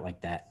figuring out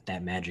like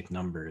that magic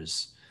number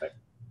is,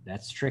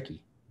 that's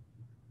tricky.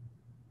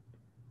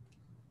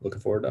 Looking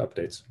forward to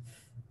updates.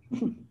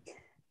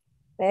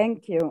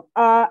 Thank you.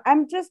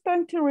 I'm just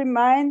going to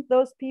remind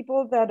those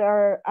people that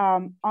are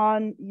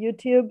on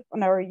YouTube,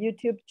 on our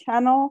YouTube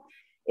channel,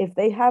 if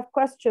they have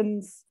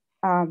questions,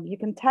 you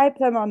can type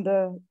them on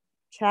the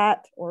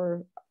chat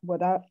or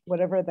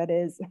whatever that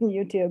is on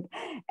YouTube,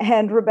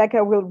 and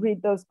Rebecca will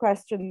read those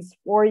questions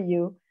for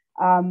you.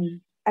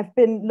 I've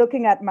been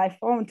looking at my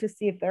phone to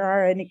see if there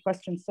are any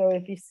questions. So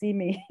if you see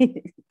me,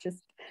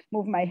 just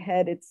move my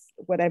head, it's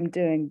what I'm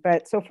doing.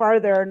 But so far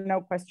there are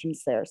no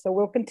questions there. So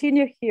we'll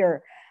continue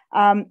here.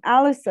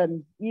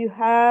 Allison, you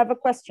have a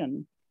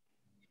question.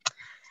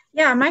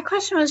 Yeah, my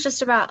question was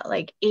just about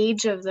like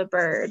age of the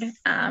bird,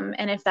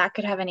 and if that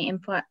could have any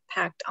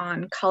impact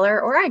on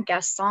color or I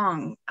guess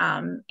song.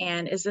 And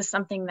is this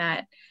something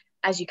that,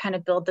 as you kind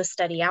of build the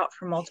study out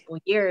for multiple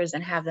years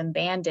and have them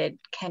banded,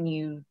 can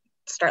you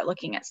start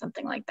looking at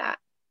something like that?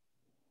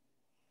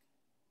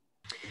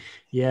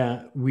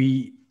 Yeah,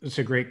 it's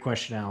a great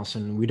question,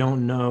 Allison. We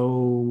don't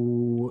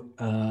know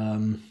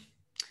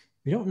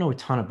a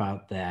ton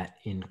about that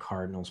in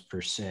Cardinals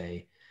per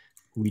se.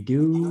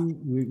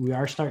 We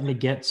are starting to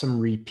get some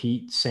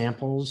repeat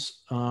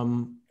samples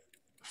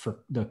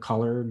for the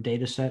color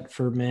data set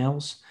for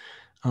males.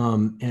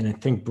 And I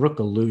think Brooke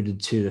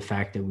alluded to the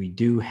fact that we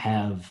do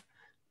have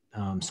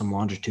some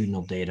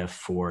longitudinal data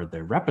for the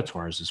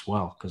repertoires as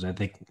well. Because I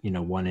think,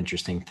 one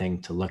interesting thing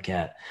to look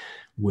at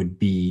would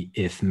be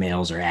if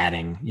males are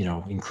adding,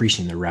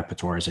 increasing their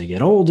repertoire as they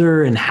get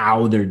older and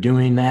how they're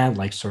doing that.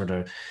 Like sort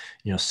of,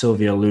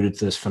 Sylvia alluded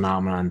to this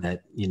phenomenon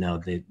that,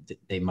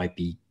 they might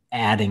be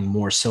adding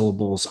more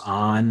syllables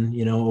on,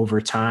 over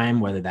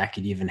time, whether that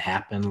could even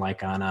happen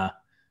like on a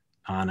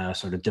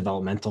sort of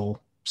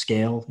developmental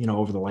scale,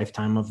 over the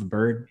lifetime of the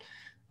bird.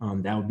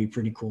 That would be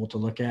pretty cool to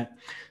look at.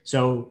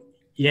 So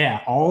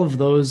yeah, all of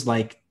those,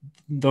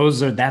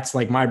 that's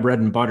like my bread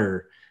and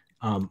butter.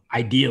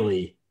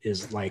 Ideally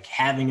is like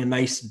having a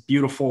nice,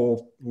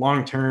 beautiful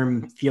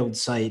long-term field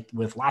site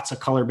with lots of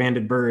color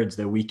banded birds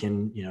that we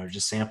can,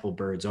 just sample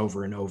birds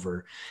over and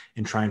over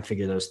and try and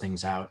figure those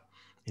things out.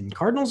 And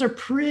cardinals are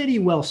pretty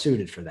well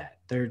suited for that.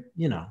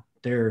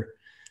 They're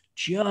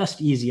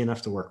just easy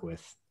enough to work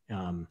with,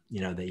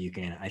 that you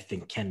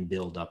can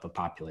build up a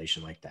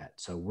population like that.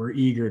 So we're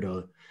eager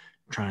to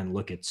try and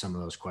look at some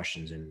of those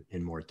questions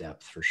in more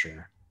depth for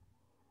sure.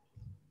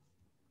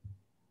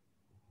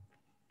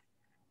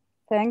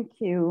 Thank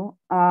you.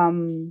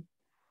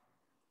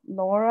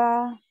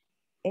 Laura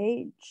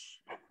H.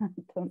 I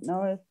don't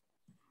know if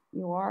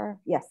you are.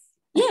 Yes.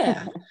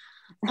 Yeah.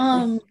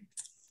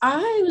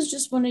 I was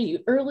just wondering,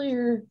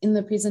 earlier in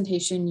the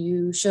presentation,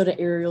 you showed an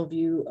aerial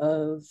view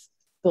of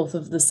both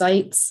of the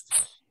sites,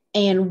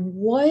 and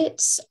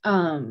what's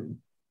the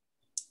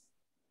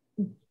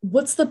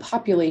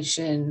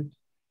population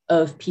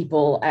of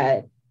people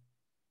at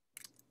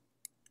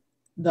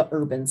the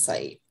urban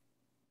site?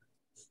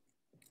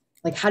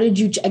 Like, how did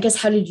you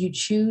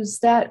choose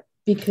that?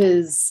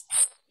 Because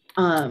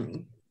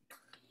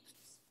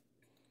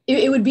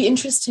it would be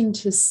interesting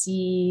to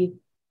see.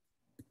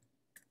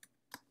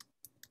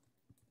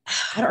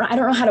 I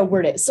don't know how to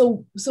word it.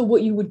 So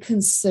what you would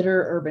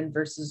consider urban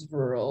versus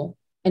rural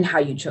and how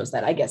you chose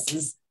that, I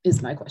guess,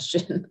 is my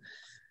question.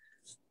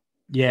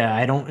 Yeah,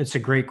 it's a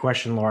great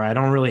question, Laura. I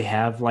don't really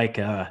have like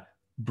a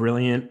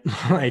brilliant,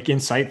 like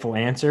insightful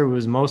answer. It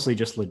was mostly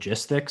just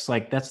logistics.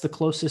 Like that's the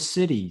closest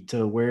city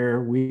to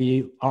where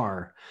we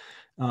are.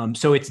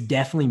 So it's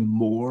definitely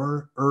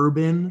more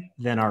urban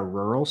than our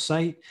rural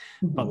site,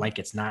 but like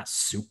it's not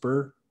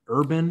super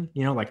urban,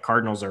 like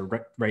Cardinals are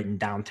right in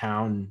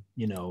downtown,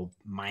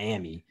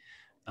 Miami,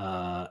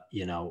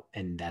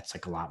 and that's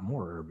like a lot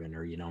more urban,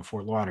 or,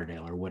 Fort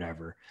Lauderdale or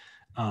whatever.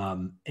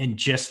 And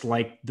just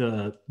like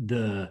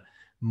the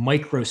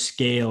micro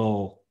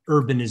scale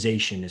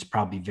urbanization is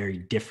probably very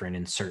different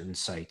in certain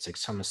sites. Like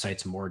some of the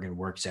sites Morgan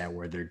works at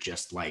where they're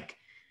just like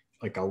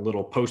a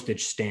little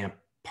postage stamp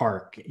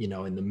park,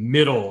 in the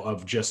middle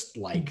of just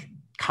like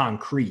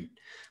concrete.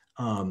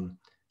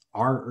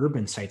 Our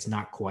urban site's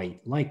not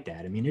quite like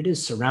that. I mean, it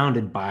is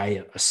surrounded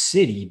by a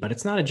city, but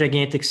it's not a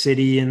gigantic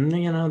city. And,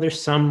 there's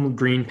some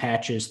green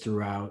patches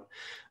throughout.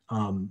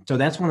 So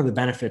that's one of the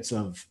benefits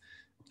of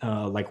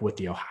like what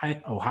the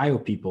Ohio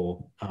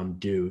people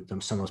do,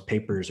 some of those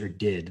papers or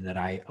did that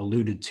I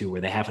alluded to,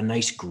 where they have a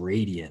nice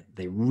gradient.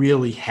 They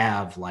really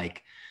have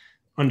like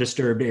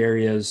undisturbed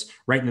areas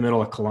right in the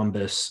middle of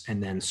Columbus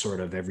and then sort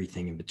of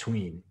everything in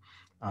between.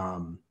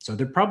 So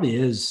that probably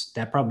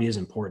is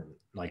important,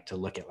 like to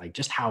look at like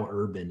just how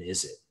urban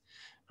is it?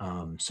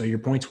 So your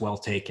point's well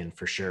taken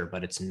for sure,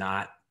 but it's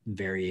not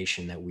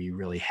variation that we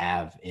really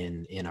have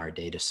in our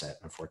data set,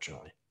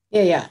 unfortunately.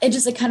 Yeah.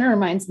 It kind of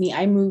reminds me,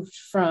 I moved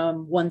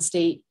from one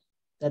state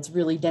that's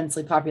really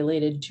densely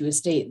populated to a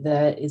state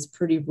that is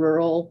pretty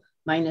rural,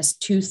 minus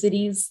 2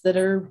 cities that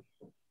are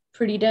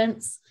pretty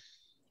dense.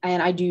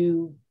 And I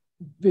do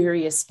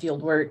various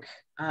field work,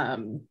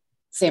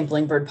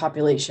 sampling bird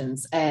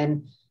populations.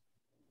 And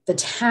the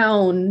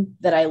town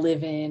that I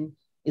live in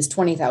is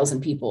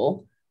 20,000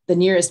 people. The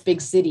nearest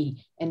big city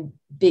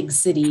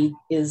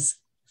is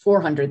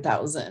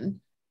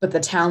 400,000. But the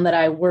town that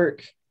I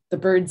work the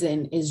birds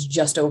in is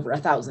just over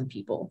 1,000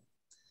 people.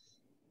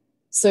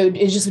 So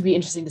it just would be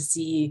interesting to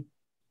see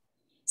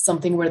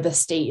something where the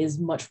state is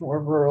much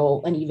more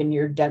rural and even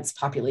your dense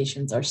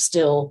populations are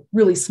still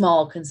really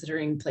small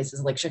considering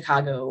places like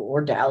Chicago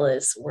or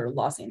Dallas or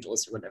Los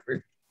Angeles or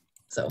whatever.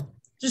 So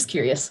just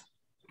curious.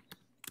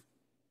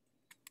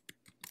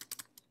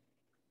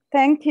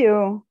 Thank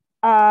you.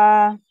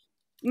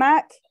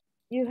 Matt,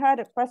 you had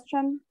a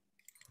question?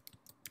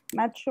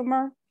 Matt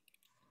Schumer?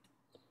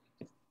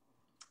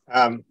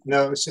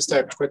 No, it's just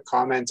a quick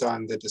comment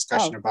on the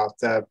discussion about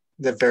the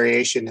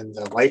variation in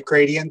the light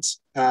gradient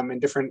in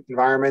different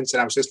environments.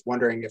 And I was just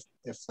wondering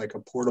if like a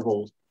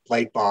portable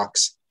light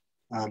box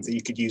that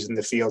you could use in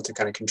the field to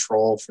kind of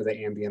control for the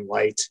ambient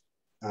light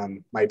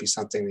might be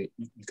something that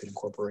you could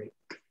incorporate.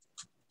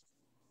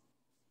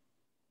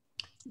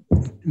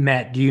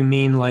 Matt, do you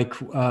mean like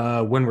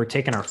when we're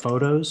taking our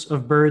photos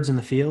of birds in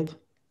the field?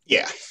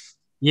 Yeah.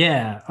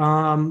 Yeah.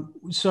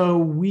 So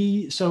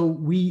we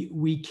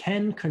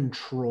can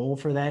control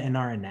for that in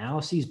our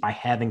analyses by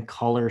having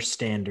color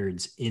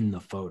standards in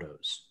the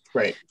photos.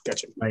 Right.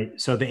 Gotcha. Right.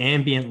 So the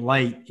ambient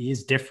light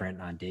is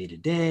different on day to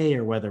day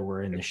or whether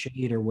we're in the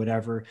shade or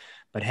whatever,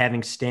 but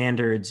having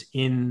standards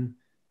in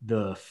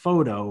the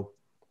photo,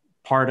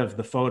 part of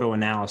the photo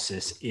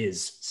analysis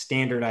is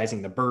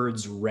standardizing the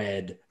bird's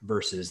red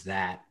versus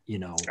that,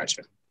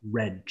 Gotcha.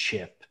 red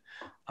chip.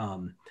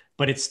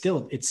 But it's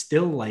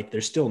still like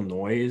there's still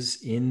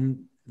noise,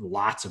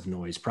 lots of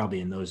noise probably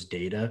in those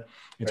data.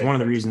 It's one of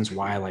the reasons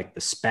why like the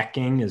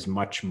specking is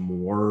much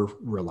more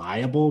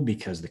reliable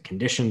because the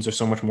conditions are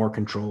so much more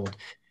controlled.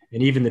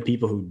 And even the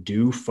people who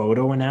do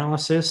photo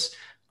analysis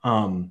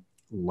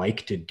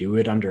like to do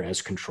it under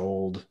as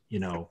controlled,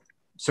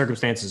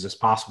 circumstances as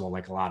possible.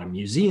 Like a lot of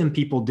museum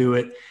people do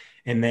it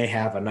and they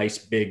have a nice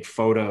big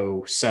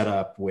photo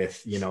setup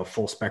with,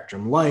 full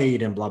spectrum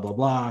light and blah, blah,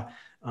 blah.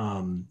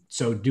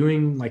 So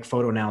doing like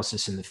photo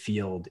analysis in the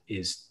field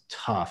is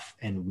tough.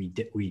 And we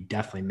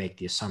definitely make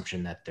the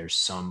assumption that there's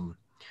some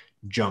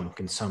junk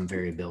and some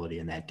variability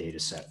in that data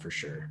set for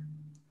sure.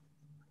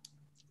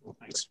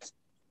 Thanks.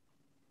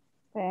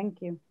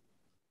 Thank you.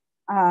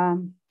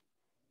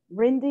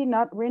 Rindy,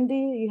 not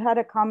Rindy, you had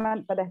a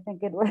comment, but I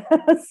think it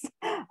was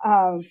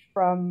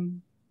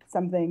from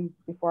something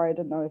before. I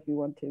don't know if you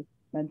want to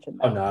mention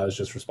that. Oh, no, I was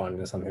just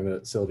responding to something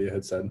that Sylvia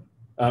had said.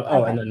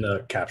 Okay. And then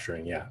the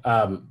capturing, yeah.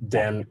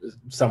 Dan,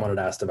 someone had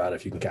asked about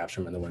if you can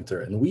capture them in the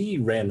winter, and we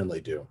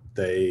randomly do.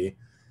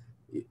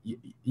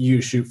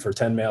 You shoot for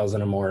 10 males in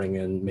the morning,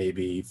 and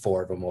maybe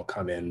 4 of them will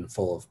come in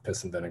full of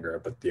piss and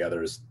vinegar, but the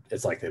others,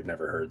 it's like they've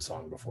never heard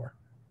song before.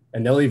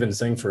 And they'll even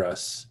sing for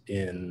us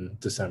in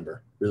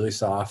December, really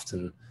soft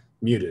and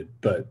muted,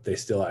 but they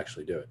still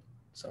actually do it.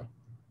 So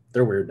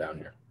they're weird down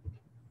here.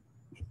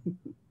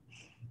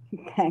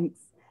 Thanks.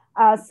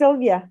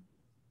 Sylvia.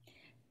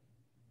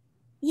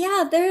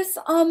 Yeah, there's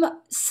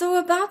so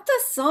about the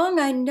song,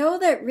 I know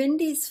that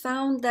Rindy's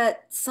found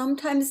that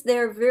sometimes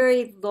they're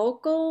very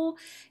local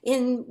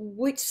in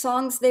which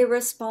songs they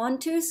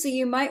respond to. So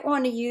you might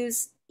want to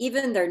use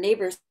even their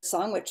neighbor's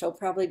song, which will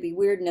probably be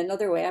weird in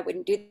another way. I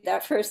wouldn't do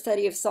that for a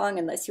study of song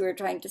unless you were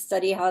trying to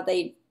study how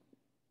they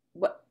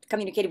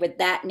communicated with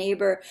that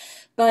neighbor.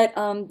 But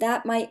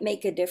that might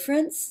make a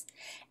difference.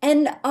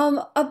 And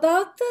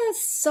about the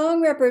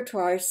song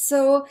repertoire,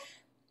 so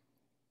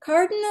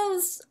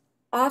cardinals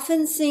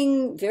often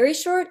sing very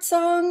short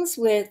songs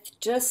with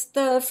just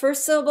the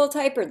first syllable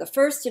type or the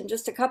first and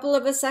just a couple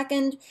of a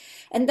second.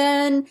 And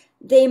then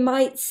they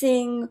might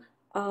sing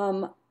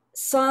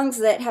songs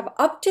that have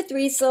up to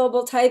 3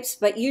 syllable types,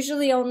 but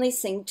usually only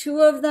sing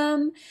 2 of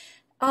them.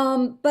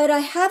 But I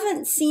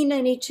haven't seen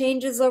any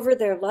changes over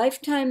their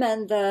lifetime,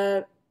 and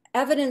the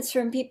evidence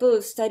from people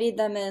who've studied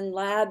them in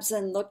labs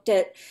and looked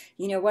at,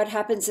 what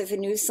happens if a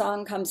new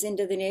song comes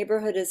into the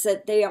neighborhood is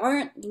that they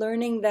aren't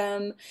learning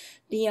them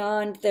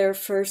beyond their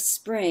first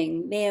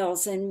spring,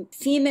 males. And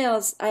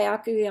females,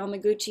 Ayako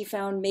Yamaguchi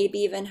found, maybe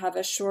even have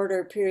a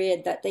shorter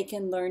period that they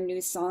can learn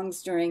new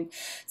songs during.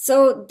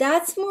 So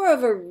that's more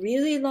of a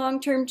really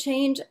long-term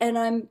change. And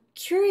I'm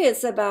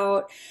curious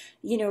about,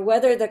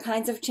 whether the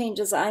kinds of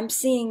changes I'm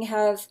seeing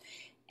have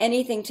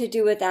anything to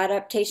do with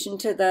adaptation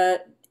to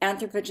the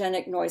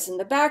anthropogenic noise in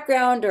the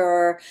background,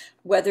 or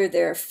whether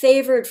they're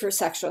favored for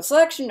sexual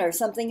selection or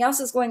something else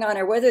is going on,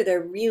 or whether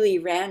they're really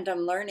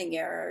random learning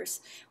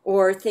errors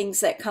or things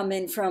that come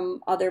in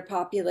from other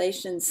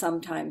populations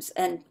sometimes.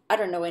 And I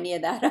don't know any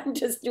of that. I'm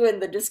just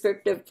doing the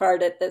descriptive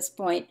part at this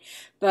point,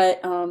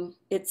 but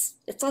it's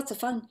lots of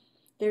fun.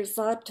 There's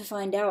a lot to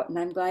find out, and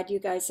I'm glad you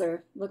guys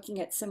are looking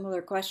at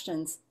similar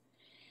questions.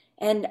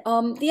 And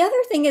the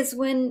other thing is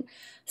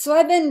so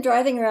I've been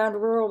driving around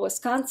rural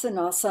Wisconsin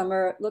all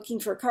summer looking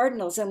for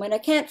cardinals, and when I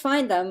can't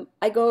find them,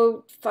 I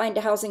go find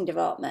a housing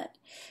development.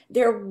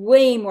 They're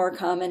way more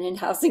common in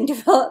housing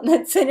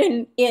developments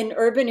than in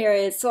urban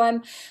areas.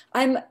 So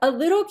I'm a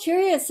little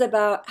curious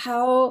about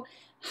how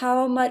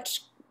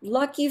much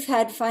luck you've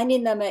had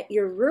finding them at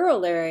your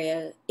rural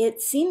area.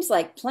 It seems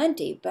like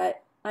plenty,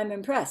 but I'm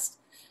impressed.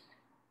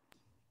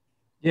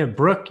 Yeah,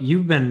 Brooke,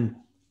 you've been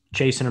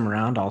chasing them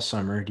around all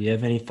summer. Do you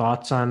have any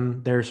thoughts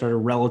on their sort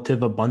of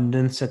relative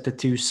abundance at the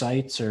two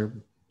sites, or,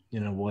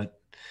 what,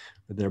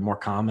 they're more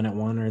common at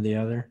one or the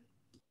other?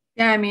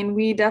 Yeah, I mean,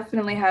 we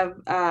definitely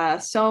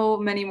have so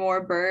many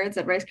more birds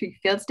at Rice Creek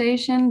Field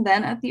Station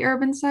than at the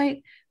urban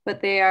site, but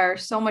they are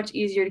so much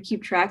easier to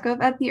keep track of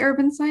at the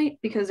urban site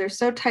because they're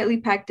so tightly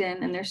packed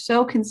in and they're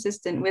so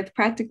consistent with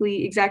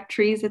practically exact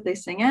trees that they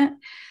sing at.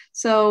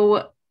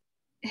 So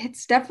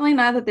it's definitely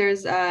not that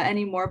there's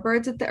any more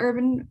birds at the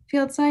urban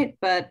field site,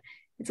 but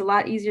it's a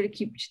lot easier to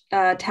keep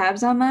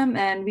tabs on them.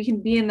 And we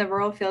can be in the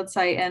rural field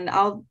site, and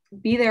I'll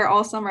be there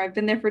all summer. I've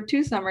been there for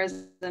 2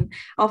 summers, and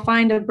I'll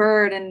find a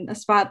bird in a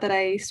spot that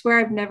I swear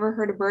I've never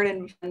heard a bird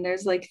in, and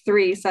there's like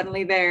 3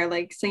 suddenly there,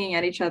 like singing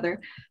at each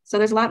other. So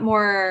there's a lot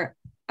more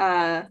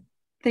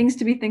things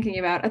to be thinking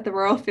about at the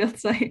rural field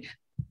site.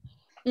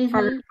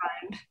 Harder to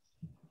find.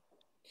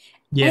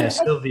 Yeah,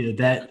 Sylvia,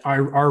 that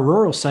our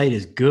rural site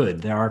is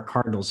good. There are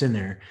cardinals in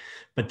there,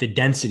 but the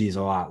density is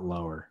a lot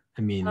lower.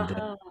 I mean,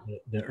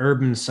 the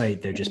urban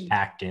site, they're just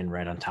packed in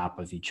right on top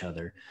of each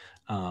other.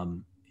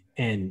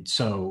 And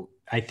so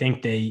I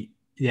think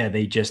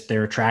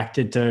they're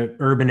attracted to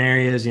urban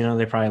areas.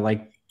 They probably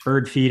like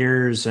bird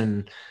feeders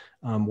and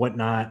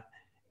whatnot.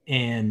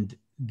 And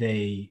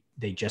they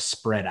just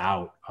spread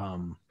out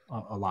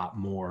a lot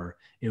more.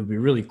 It would be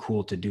really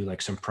cool to do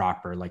like some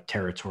proper like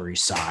territory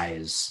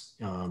size,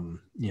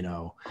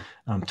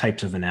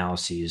 types of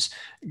analyses,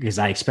 because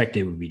I expect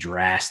it would be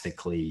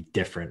drastically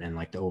different, and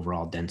like the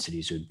overall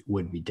densities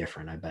would be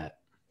different, I bet,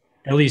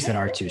 at least at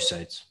our 2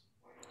 sites.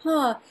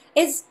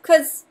 It's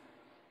because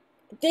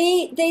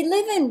they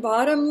live in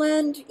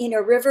bottomland,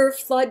 river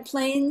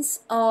floodplains,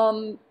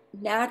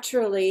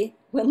 naturally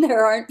when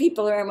there aren't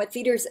people around with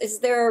feeders. Is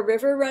there a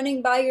river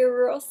running by your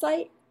rural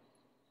site?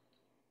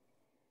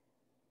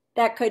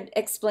 That could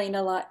explain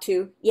a lot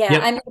too. Yeah,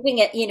 yep. I'm looking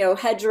at,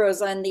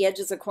 hedgerows on the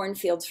edges of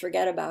cornfields.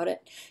 Forget about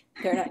it.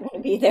 They're not going to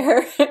be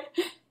there.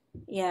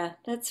 Yeah,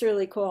 that's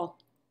really cool.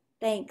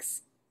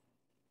 Thanks.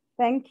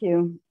 Thank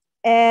you.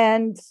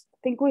 And I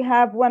think we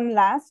have one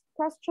last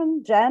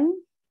question.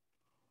 Jen?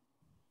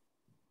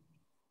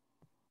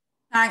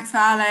 Thanks,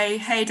 Vale.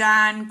 Hey,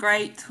 Dan.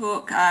 Great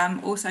talk.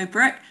 Also,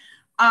 Brooke.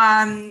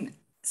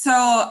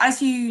 So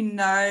as you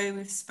know,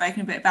 we've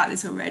spoken a bit about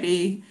this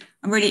already.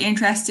 I'm really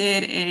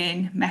interested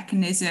in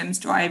mechanisms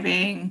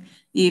driving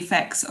the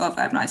effects of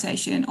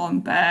urbanization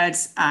on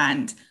birds,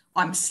 and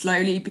I'm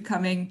slowly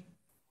becoming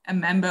a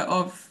member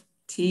of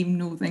Team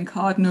Northern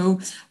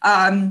Cardinal.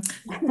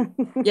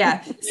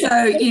 Yeah, so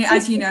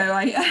as you know,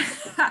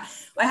 I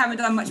haven't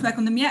done much work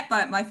on them yet,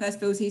 but my first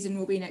field season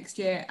will be next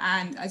year.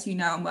 And as you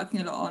know, I'm working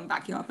a lot on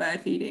backyard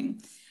bird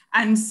feeding.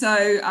 And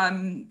so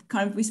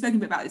we've spoken a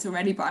bit about this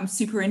already, but I'm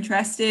super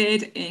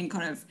interested in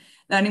kind of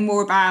learning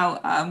more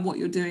about what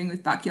you're doing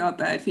with backyard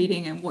bird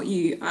feeding and what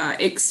you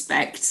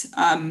expect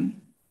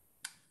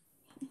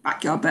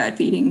backyard bird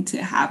feeding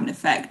to have an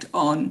effect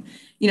on,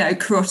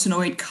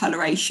 carotenoid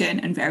coloration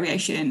and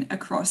variation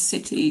across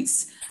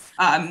cities.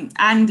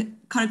 And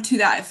kind of to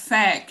that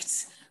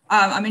effect,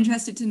 I'm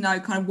interested to know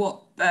kind of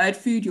what bird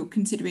food you're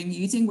considering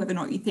using, whether or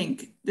not you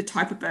think the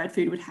type of bird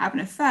food would have an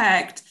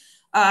effect,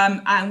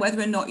 and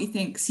whether or not you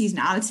think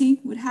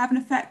seasonality would have an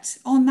effect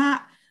on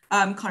that.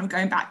 Kind of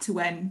going back to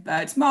when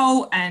birds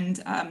molt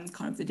and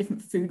kind of the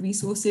different food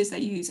resources they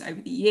use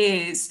over the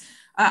years.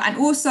 And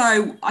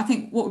also, I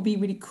think what would be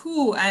really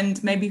cool,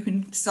 and maybe you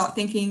can start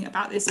thinking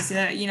about this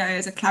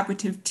as a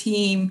collaborative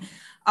team,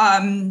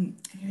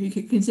 you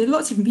could consider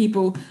lots of different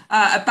people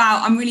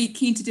I'm really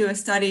keen to do a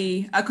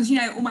study because,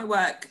 all my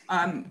work,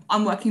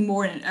 I'm working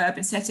more in an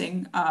urban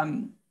setting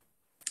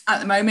at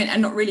the moment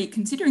and not really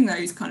considering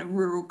those kind of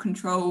rural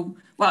control,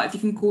 well, if you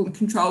can call them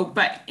control,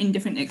 but in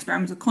different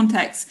experimental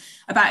contexts,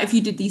 about if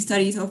you did these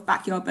studies of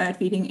backyard bird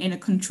feeding in a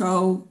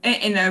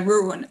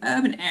rural and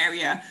urban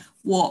area,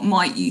 what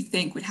might you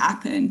think would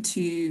happen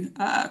to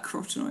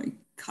carotenoid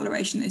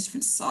coloration in those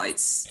different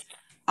sites?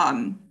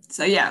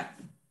 So yeah,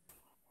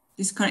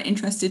 just kind of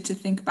interested to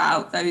think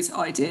about those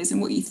ideas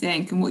and what you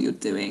think and what you're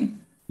doing.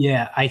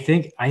 Yeah, I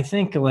think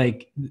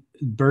like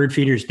bird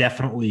feeders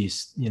definitely,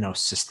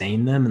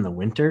 sustain them in the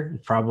winter.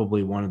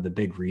 Probably one of the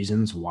big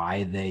reasons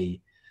why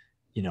they,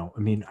 I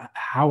mean,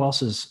 how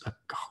else is a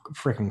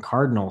freaking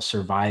cardinal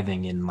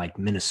surviving in like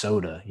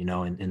Minnesota,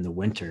 in the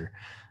winter,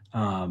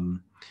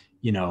 having,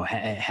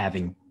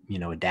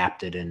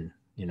 adapted in,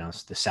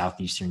 the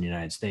southeastern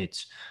United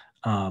States.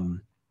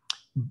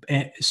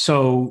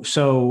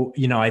 So,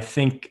 I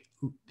think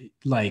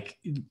like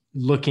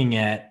looking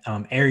at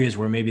areas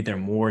where maybe they're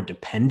more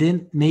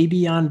dependent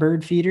maybe on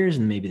bird feeders,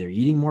 and maybe they're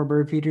eating more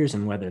bird feeders,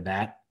 and whether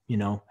that,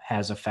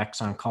 has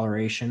effects on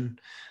coloration,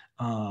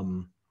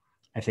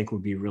 I think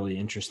would be really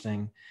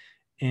interesting.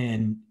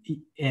 And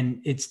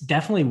it's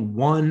definitely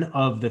one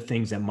of the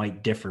things that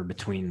might differ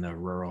between the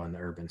rural and the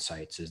urban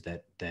sites, is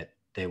that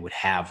they would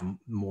have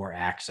more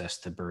access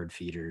to bird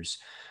feeders.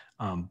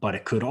 But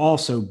it could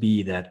also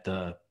be that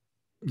the,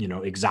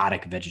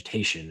 exotic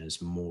vegetation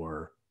is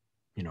more,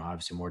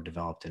 obviously more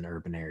developed in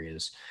urban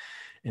areas.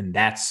 And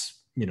that's,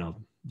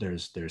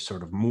 there's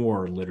sort of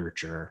more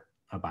literature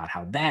about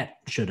how that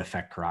should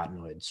affect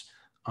carotenoids,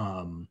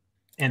 and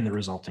the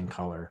resulting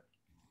color.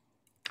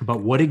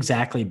 But what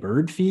exactly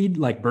bird feed,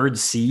 like bird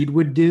seed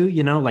would do,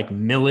 like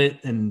millet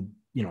and,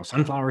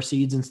 sunflower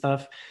seeds and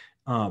stuff,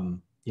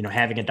 having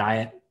a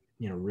diet,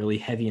 really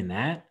heavy in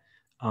that,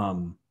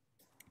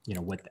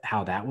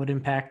 how that would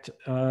impact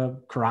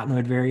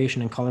carotenoid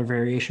variation and color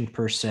variation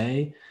per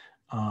se.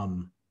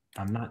 I'm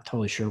not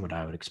totally sure what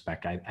I would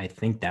expect. I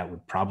think that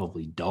would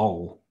probably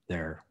dull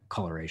their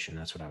coloration.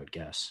 That's what I would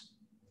guess.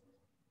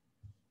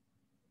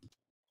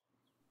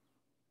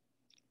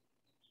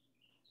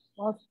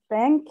 Well,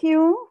 thank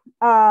you,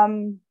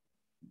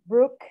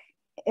 Brooke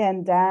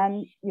and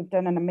Dan. You've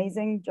done an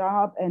amazing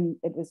job, and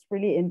it was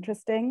really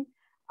interesting.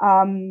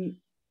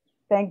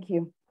 Thank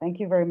you. Thank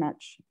you very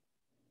much.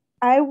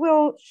 I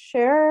will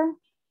share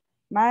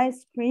my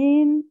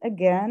screen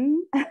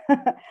again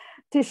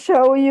to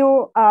show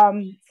you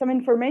some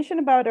information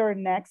about our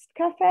next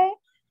cafe.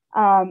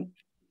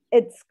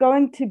 It's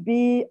going to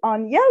be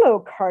on yellow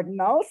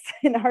cardinals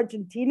in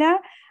Argentina.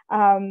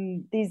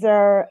 These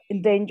are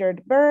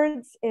endangered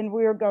birds, and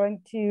we're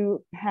going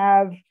to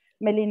have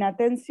Melina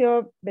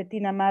Tencio,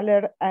 Bettina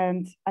Mahler,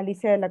 and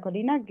Alicia de la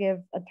Colina give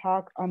a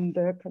talk on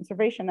the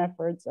conservation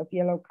efforts of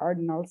yellow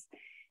cardinals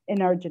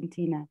in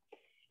Argentina.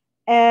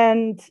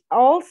 And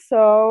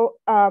also,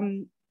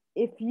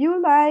 if you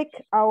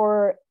like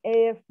our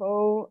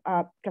AFO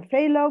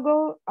Café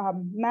logo,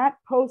 Matt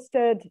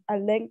posted a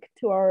link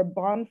to our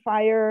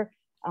bonfire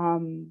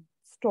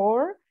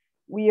store.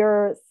 We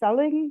are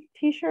selling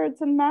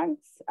t-shirts and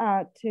mugs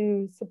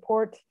to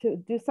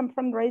do some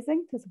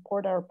fundraising to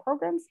support our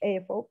programs,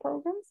 AFO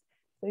programs.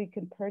 So you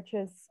can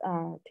purchase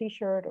a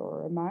t-shirt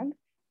or a mug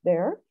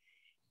there.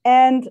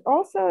 And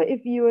also,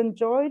 if you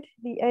enjoyed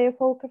the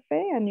AFO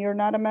Café and you're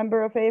not a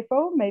member of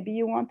AFO, maybe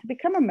you want to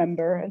become a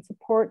member and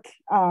support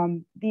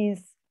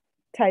these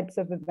types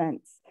of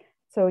events.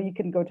 So you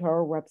can go to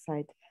our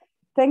website.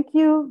 Thank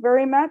you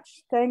very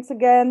much. Thanks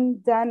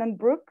again, Dan and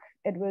Brooke.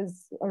 It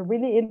was a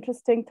really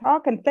interesting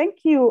talk. And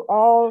thank you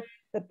all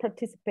that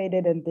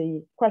participated in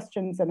the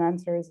questions and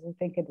answers. I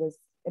think it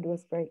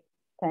was great.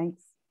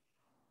 Thanks.